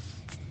did.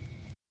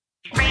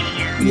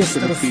 Yes,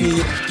 Our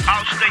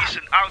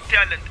station, our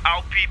talent,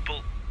 our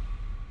people.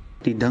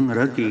 Tidang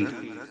Ragi.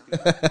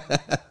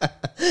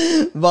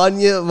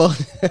 Vanya.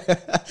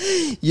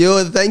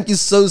 Yo, thank you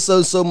so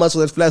much for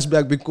that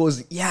flashback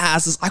because,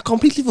 I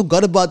completely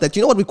forgot about that.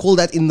 You know what we call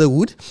that in the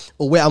hood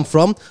or where I'm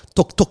from?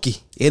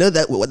 Tok-toki. You know,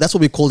 that's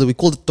what we called it. We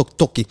called it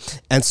tok-toki.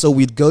 And so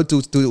we'd go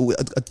to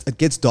it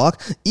gets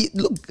dark.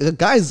 Look,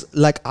 guys,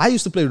 like I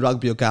used to play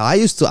rugby, okay? I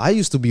used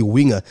to be a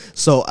winger.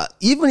 So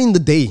even in the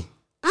day,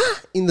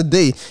 you know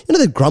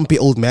that grumpy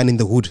old man in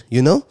the hood,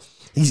 you know?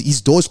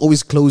 His door's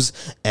always closed,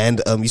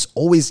 and he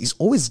always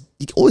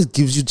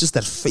gives you just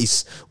that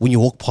face when you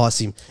walk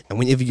past him, and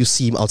whenever you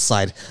see him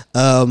outside.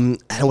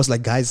 And I was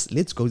like, guys,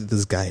 let's go to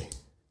this guy.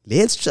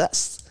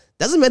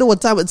 Doesn't matter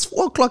what time. It's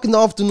 4:00 in the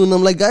afternoon.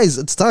 I'm like, guys,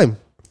 it's time.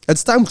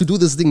 It's time to do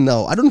this thing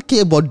now. I don't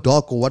care about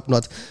dark or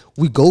whatnot.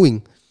 We're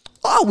going.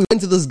 We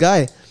went to this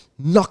guy,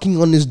 knocking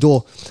on his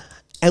door,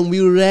 and we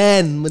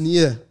ran,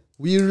 Mania.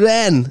 We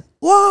ran.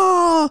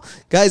 Wow,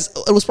 guys,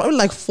 it was probably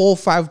like 4 or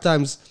 5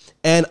 times.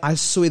 And I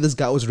swear this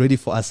guy was ready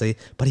for us,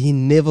 but he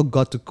never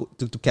got to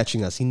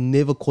catching us. He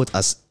never caught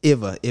us,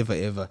 ever.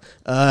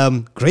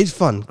 Great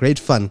fun.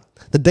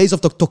 The days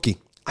of Tok-toki.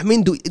 I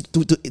mean, do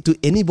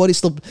anybody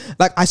still...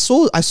 Like, I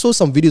saw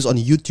some videos on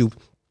YouTube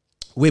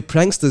where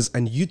pranksters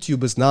and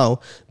YouTubers now,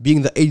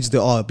 being the age they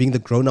are, being the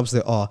grown-ups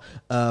they are,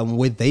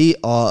 where they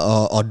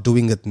are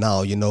doing it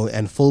now, you know,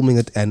 and filming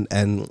it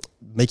and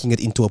making it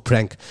into a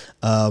prank.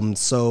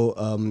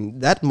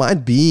 That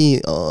might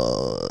be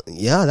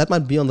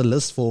on the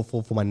list for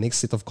my next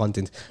set of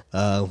content.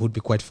 Would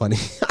be quite funny.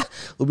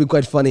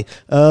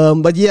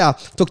 But yeah,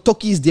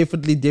 Tok-toki is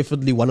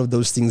definitely one of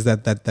those things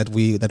that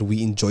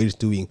we enjoyed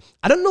doing.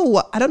 I don't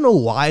know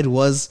why it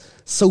was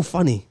so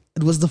funny.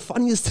 It was the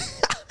funniest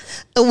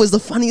it was the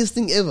funniest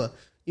thing ever,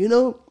 you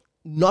know.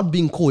 Not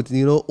being caught,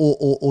 you know,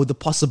 or the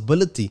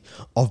possibility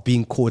of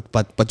being caught,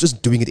 but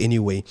just doing it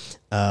anyway.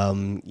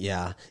 And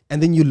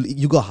then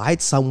you go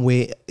hide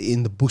somewhere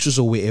in the bushes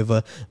or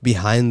wherever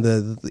behind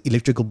the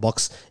electrical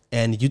box,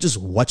 and you just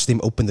watch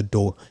them open the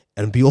door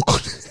and be all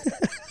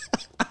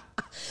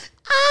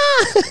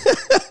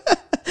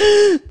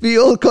be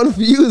all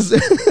confused.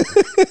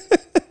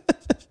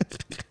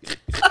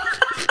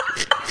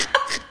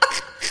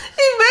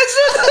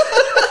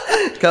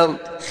 Imagine. Come.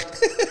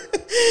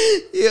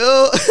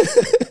 Yo,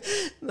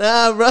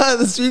 nah, bro,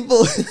 these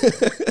people.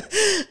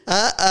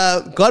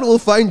 God will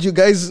find you,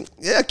 guys.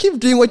 Yeah, keep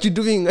doing what you're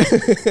doing,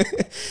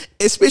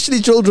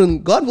 especially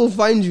children. God will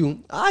find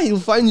you. He'll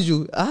find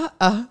you.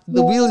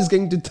 The wheel is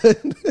going to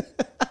turn.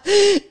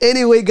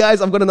 Anyway,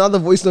 guys, I've got another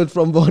voice note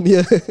from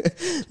Vanya.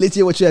 Let's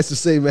hear what she has to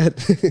say, man.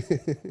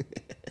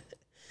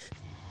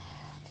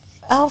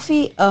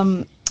 Alfie,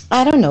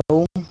 I don't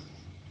know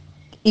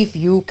if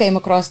you came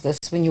across this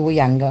when you were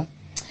younger.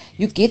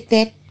 You get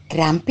that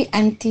grumpy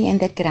auntie and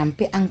that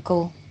grumpy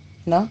uncle,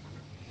 no?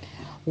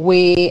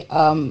 Where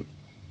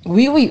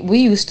we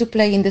used to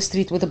play in the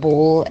street with a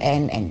ball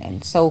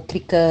and so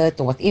cricket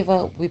or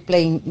whatever we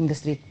play in the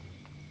street.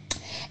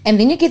 And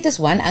then you get this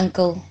one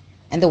uncle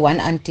and the one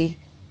auntie,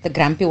 the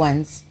grumpy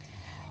ones,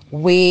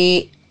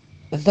 where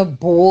the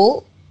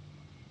ball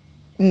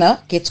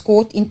gets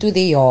caught into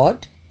their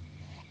yard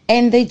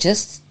and they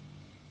just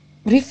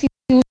refuse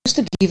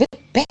to give it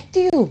back to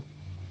you.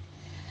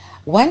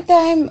 One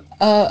time,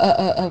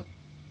 our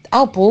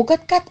ball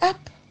got cut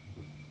up.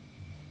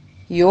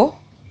 Yo,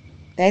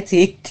 that's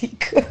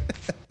hectic.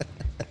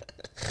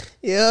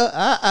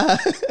 Yeah,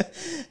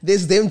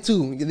 there's them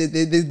too.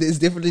 There's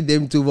definitely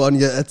them too,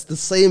 Vanya. It's the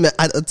same.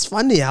 It's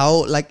funny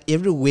how, like,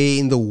 everywhere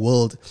in the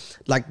world,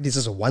 like, this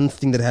is one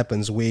thing that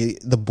happens where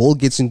the ball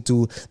gets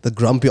into the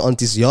grumpy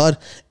auntie's yard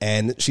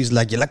and she's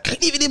like, "You're like, kry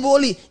die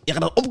ball. Jy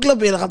gaan opklap,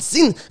 jy gaan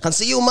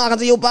see you ma, gaan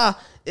see you pa."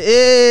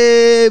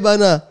 Hey,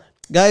 bana.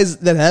 Guys,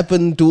 that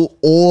happened to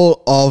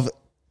all of...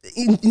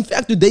 In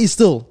fact, today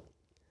still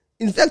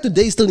in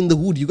the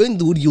hood. You go in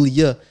the hood, you'll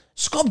hear,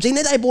 "Skop, jy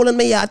net hy bol in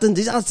my yard en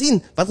dis al sien.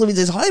 Wat wil jy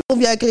sê? Hy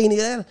kom jy kry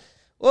nie."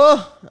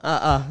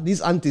 These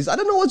aunties. I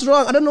don't know what's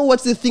wrong. I don't know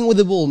what's the thing with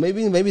the ball.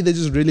 Maybe they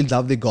just really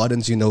love their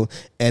gardens, you know,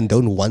 and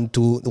don't want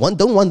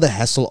the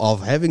hassle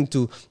of having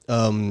to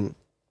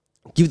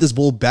give this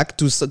ball back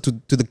to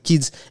the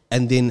kids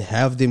and then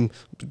have them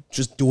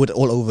just do it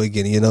all over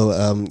again, you know.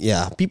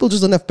 People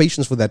just don't have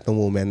patience for that no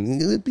more,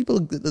 man.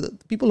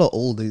 People are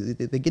old.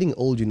 They're getting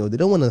old, you know. They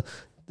don't want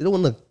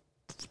to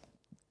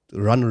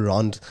run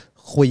around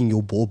throwing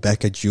your ball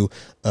back at you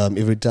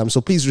every time. So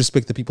please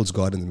respect the people's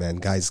gardens, man.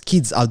 Guys,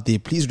 kids out there,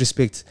 please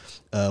respect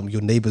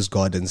your neighbors'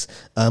 gardens.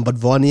 But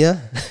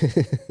Vanya,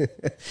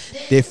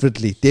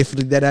 definitely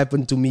that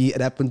happened to me.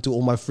 It happened to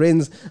all my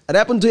friends. It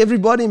happened to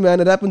everybody, man.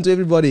 It happened to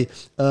everybody.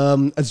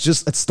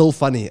 It's still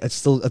funny. It's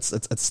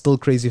still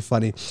crazy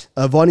funny.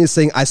 Vanya is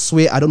saying, "I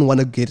swear I don't want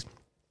to get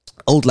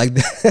old like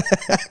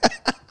that."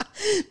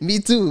 Me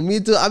too.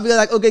 I'll be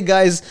like, okay,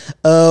 guys,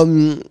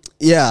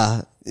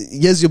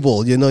 here's your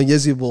ball.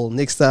 Here's your ball.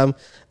 Next time,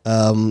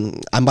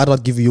 I might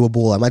not give you a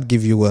ball. I might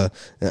give you a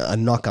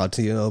knockout.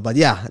 But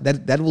yeah,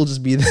 that will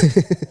just be.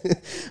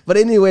 But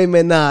anyway,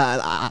 man,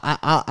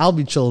 I'll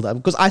be chilled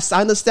because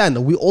I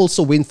understand. We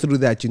also went through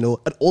that. It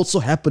also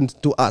happened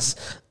to us.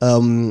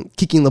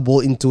 Kicking the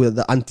ball into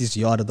the auntie's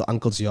yard or the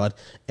uncle's yard,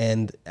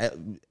 and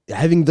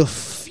having the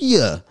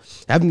fear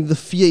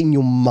in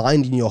your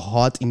mind, in your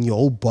heart, in your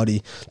whole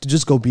body to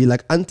just go be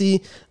like,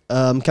 auntie,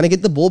 can I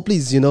get the ball,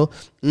 please?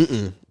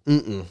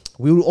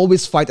 We will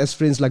always fight as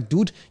friends. Like,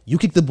 dude, you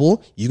kick the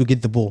ball, you go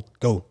get the ball.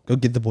 Go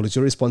get the ball. It's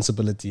your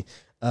responsibility.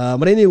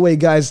 But anyway,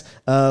 guys,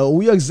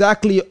 we are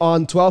exactly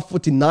on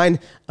 12:49.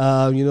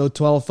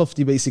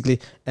 12:50 basically,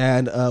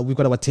 and we've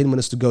got about 10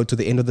 minutes to go to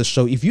the end of the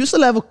show. If you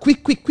still have a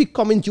quick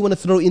comment you want to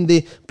throw in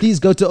there, please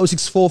go to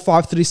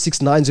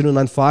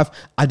 0645369095.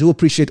 I do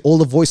appreciate all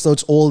the voice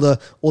notes, all the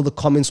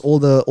comments, all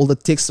the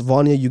texts.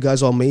 Vanya, you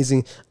guys are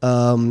amazing.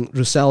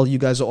 Russell, you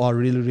guys are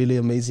really, really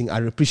amazing. I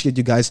appreciate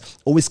you guys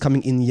always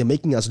coming in here,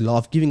 making us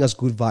laugh, giving us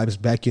good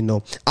vibes back. I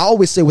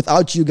always say,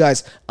 without you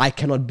guys, I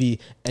cannot be,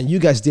 and you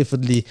guys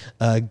definitely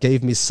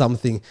gave me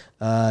something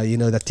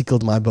that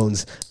tickled my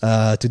bones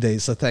today.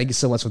 So thank you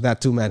so much for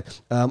that too, man.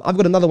 I've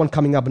got another one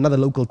coming up, another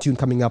local tune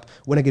coming up.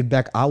 When I get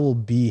back, I will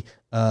be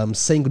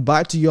saying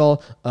goodbye to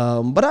y'all.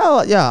 But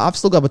I've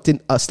still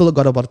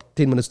got about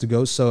 10 minutes to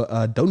go. So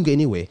don't go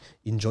anywhere.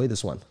 Enjoy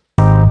this one.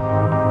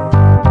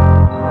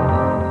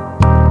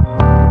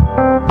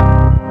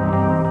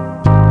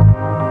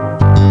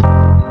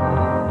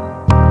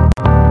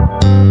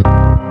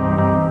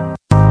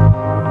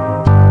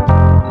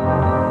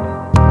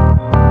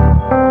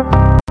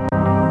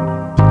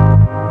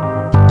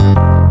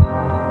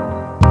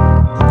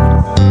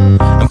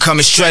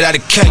 Coming straight out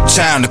of Cape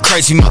Town, the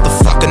crazy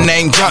motherfucker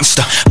named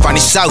Gunster. Funny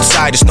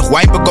Southside, it's no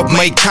Weinberg of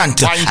my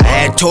country. I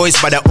had toys,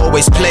 but I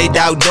always played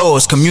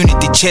outdoors.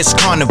 Community chess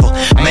carnival,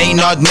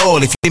 Maynard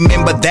Mall. If you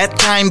remember that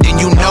time, then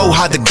you know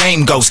how the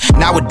game goes.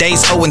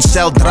 Nowadays, go and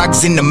sell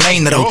drugs in the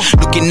main road.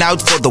 Looking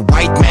out for the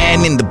white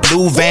man in the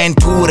blue van.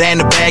 2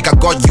 rand a bag, I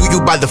got you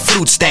by the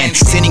fruit stand.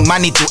 Sending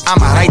money to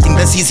Amma, writing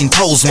this he's in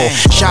Polesmore.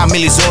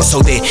 Shamil is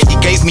also there, he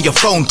gave me a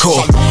phone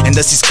call. And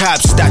this is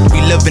cops that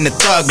we live in a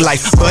thug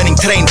life. Burning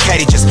train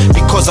carriages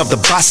because of the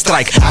bus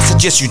strike. I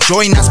suggest you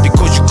join us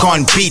because you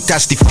can't beat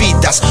us,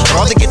 defeat us.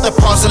 Rather get the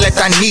parcel at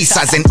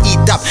Anissa's and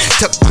eat up.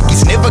 Tuck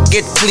buckets never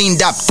get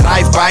cleaned up.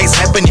 Drive-bys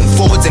happening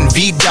Fords and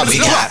VWs. We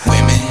got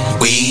women,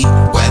 weed,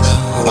 weather,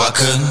 what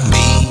could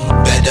be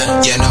better?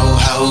 You know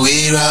how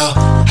we roll,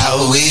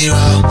 how we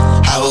roll,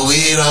 how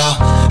we roll,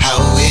 how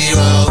we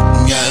roll.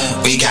 Yeah,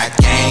 we got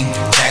gang,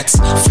 cats,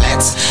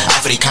 flats,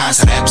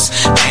 Afrikaans raps,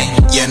 and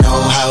you know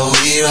how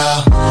we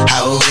roll,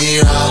 how we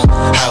roll,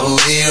 how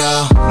we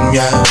roll.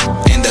 Yeah,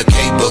 in the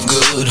Cape of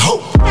Good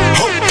Hope,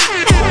 hope,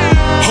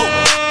 hope,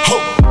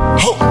 hope,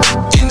 hope.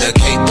 In the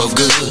Cape of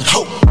Good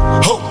Hope,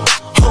 hope,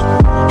 hope,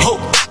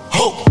 hope,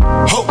 hope,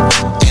 hope.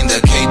 In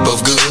the Cape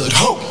of Good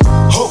Hope,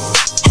 hope,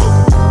 hope,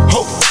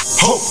 hope,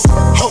 hope,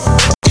 hope.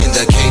 In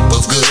the Cape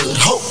of Good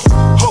Hope,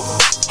 hope,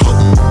 hope,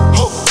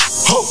 hope,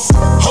 hope,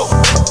 hope.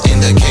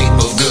 In the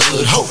Cape of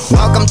Good Hope.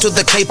 Welcome to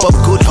the Cape of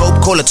Good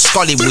Hope. Call it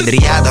Scullywood.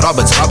 Riyadh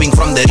Roberts robbing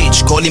from the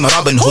rich. Call him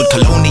Robin Hood.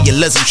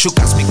 Colonialism shook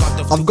us.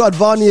 I've got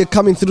Vanya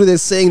coming through there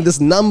saying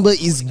this number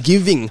is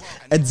giving.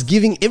 It's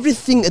giving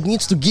everything it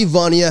needs to give,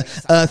 Vanya.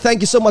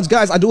 Thank you so much,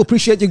 guys. I do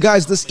appreciate you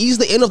guys. This is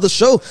the end of the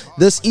show.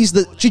 This is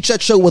the Chit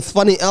Chat Show with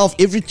Funny Elf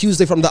every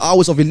Tuesday from the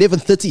hours of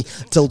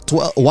 11:30 till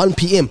 1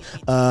 p.m.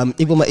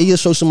 Ik wil my eie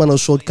show sommer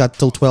shortcut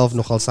till 12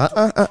 nogal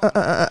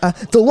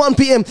till 1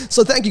 p.m.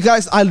 So thank you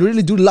guys. I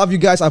really do love you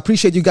guys. I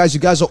appreciate you guys. You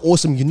guys are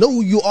awesome. You know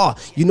who you are.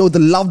 You know the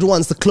loved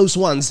ones, the close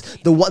ones,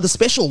 the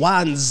special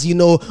ones,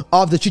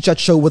 of the Chit Chat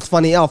Show with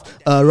Funny Elf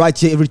right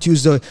here every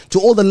Tuesday. To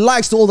all the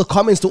likes, to all the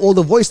comments, to all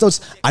the voice notes,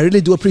 I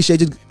really do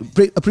appreciate it.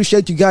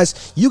 Appreciate you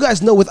guys. You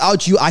guys know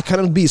without you I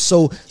cannot be.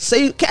 So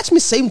catch me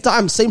same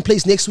time, same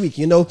place next week.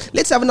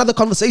 Let's have another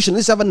conversation.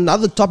 Let's have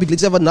another topic.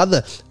 Let's have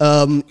another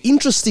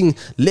interesting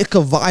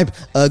lekker vibe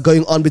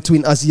going on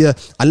between us here.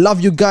 I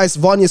love you guys.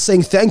 Vanya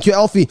saying thank you,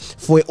 Alfie,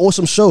 for an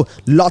awesome show.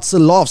 Lots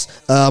of laughs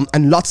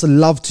and lots of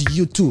love to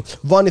you too.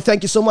 Vanya,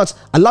 thank you so much.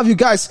 I love you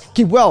guys.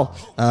 Keep well.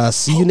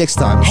 See you next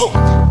time.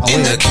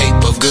 In the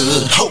Cape of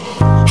Good Hope,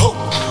 hope,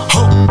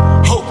 hope,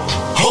 hope,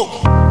 hope,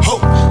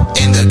 hope.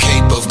 In the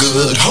Cape of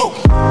Good Hope,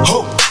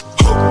 hope,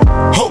 hope,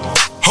 hope,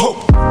 hope,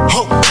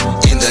 hope.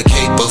 In the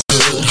Cape of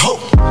Good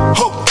Hope,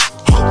 hope,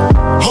 hope,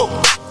 hope,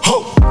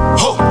 hope,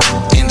 hope.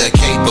 In the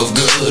Cape of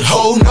Good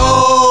Hope. Oh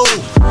no,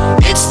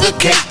 it's the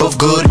Cape of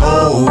Good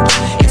Hope.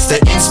 It's the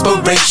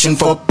inspiration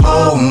for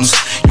poems.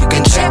 You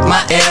can check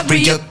my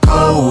area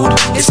code.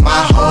 It's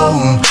my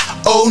home.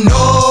 Oh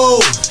no,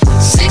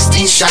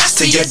 16 shots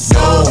to your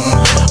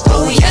dome.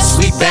 Oh yes,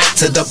 we back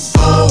to the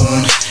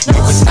bone.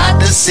 No, it's not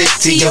the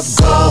city of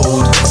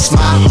gold. It's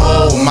my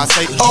home. I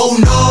say, oh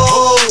no.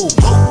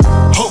 Hope,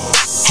 hope,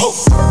 hope,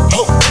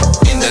 hope.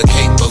 In the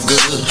Cape of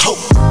Good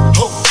Hope,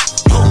 hope,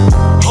 hope,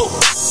 hope,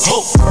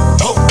 hope,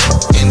 hope.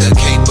 In the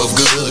Cape of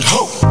Good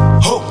Hope,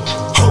 hope,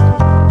 hope,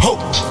 hope,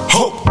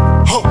 hope,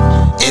 hope.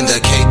 In the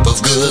Cape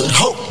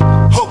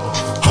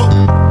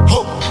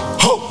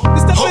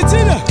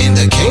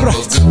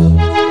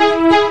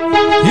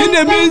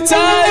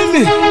time.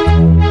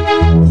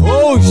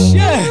 Oh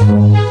shit.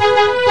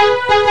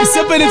 It's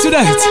happening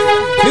tonight.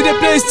 In the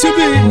place to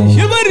be.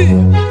 You ready?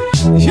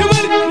 You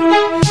ready?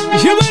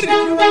 You ready?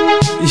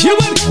 You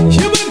ready?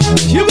 You ready?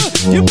 You ready?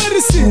 You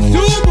better see.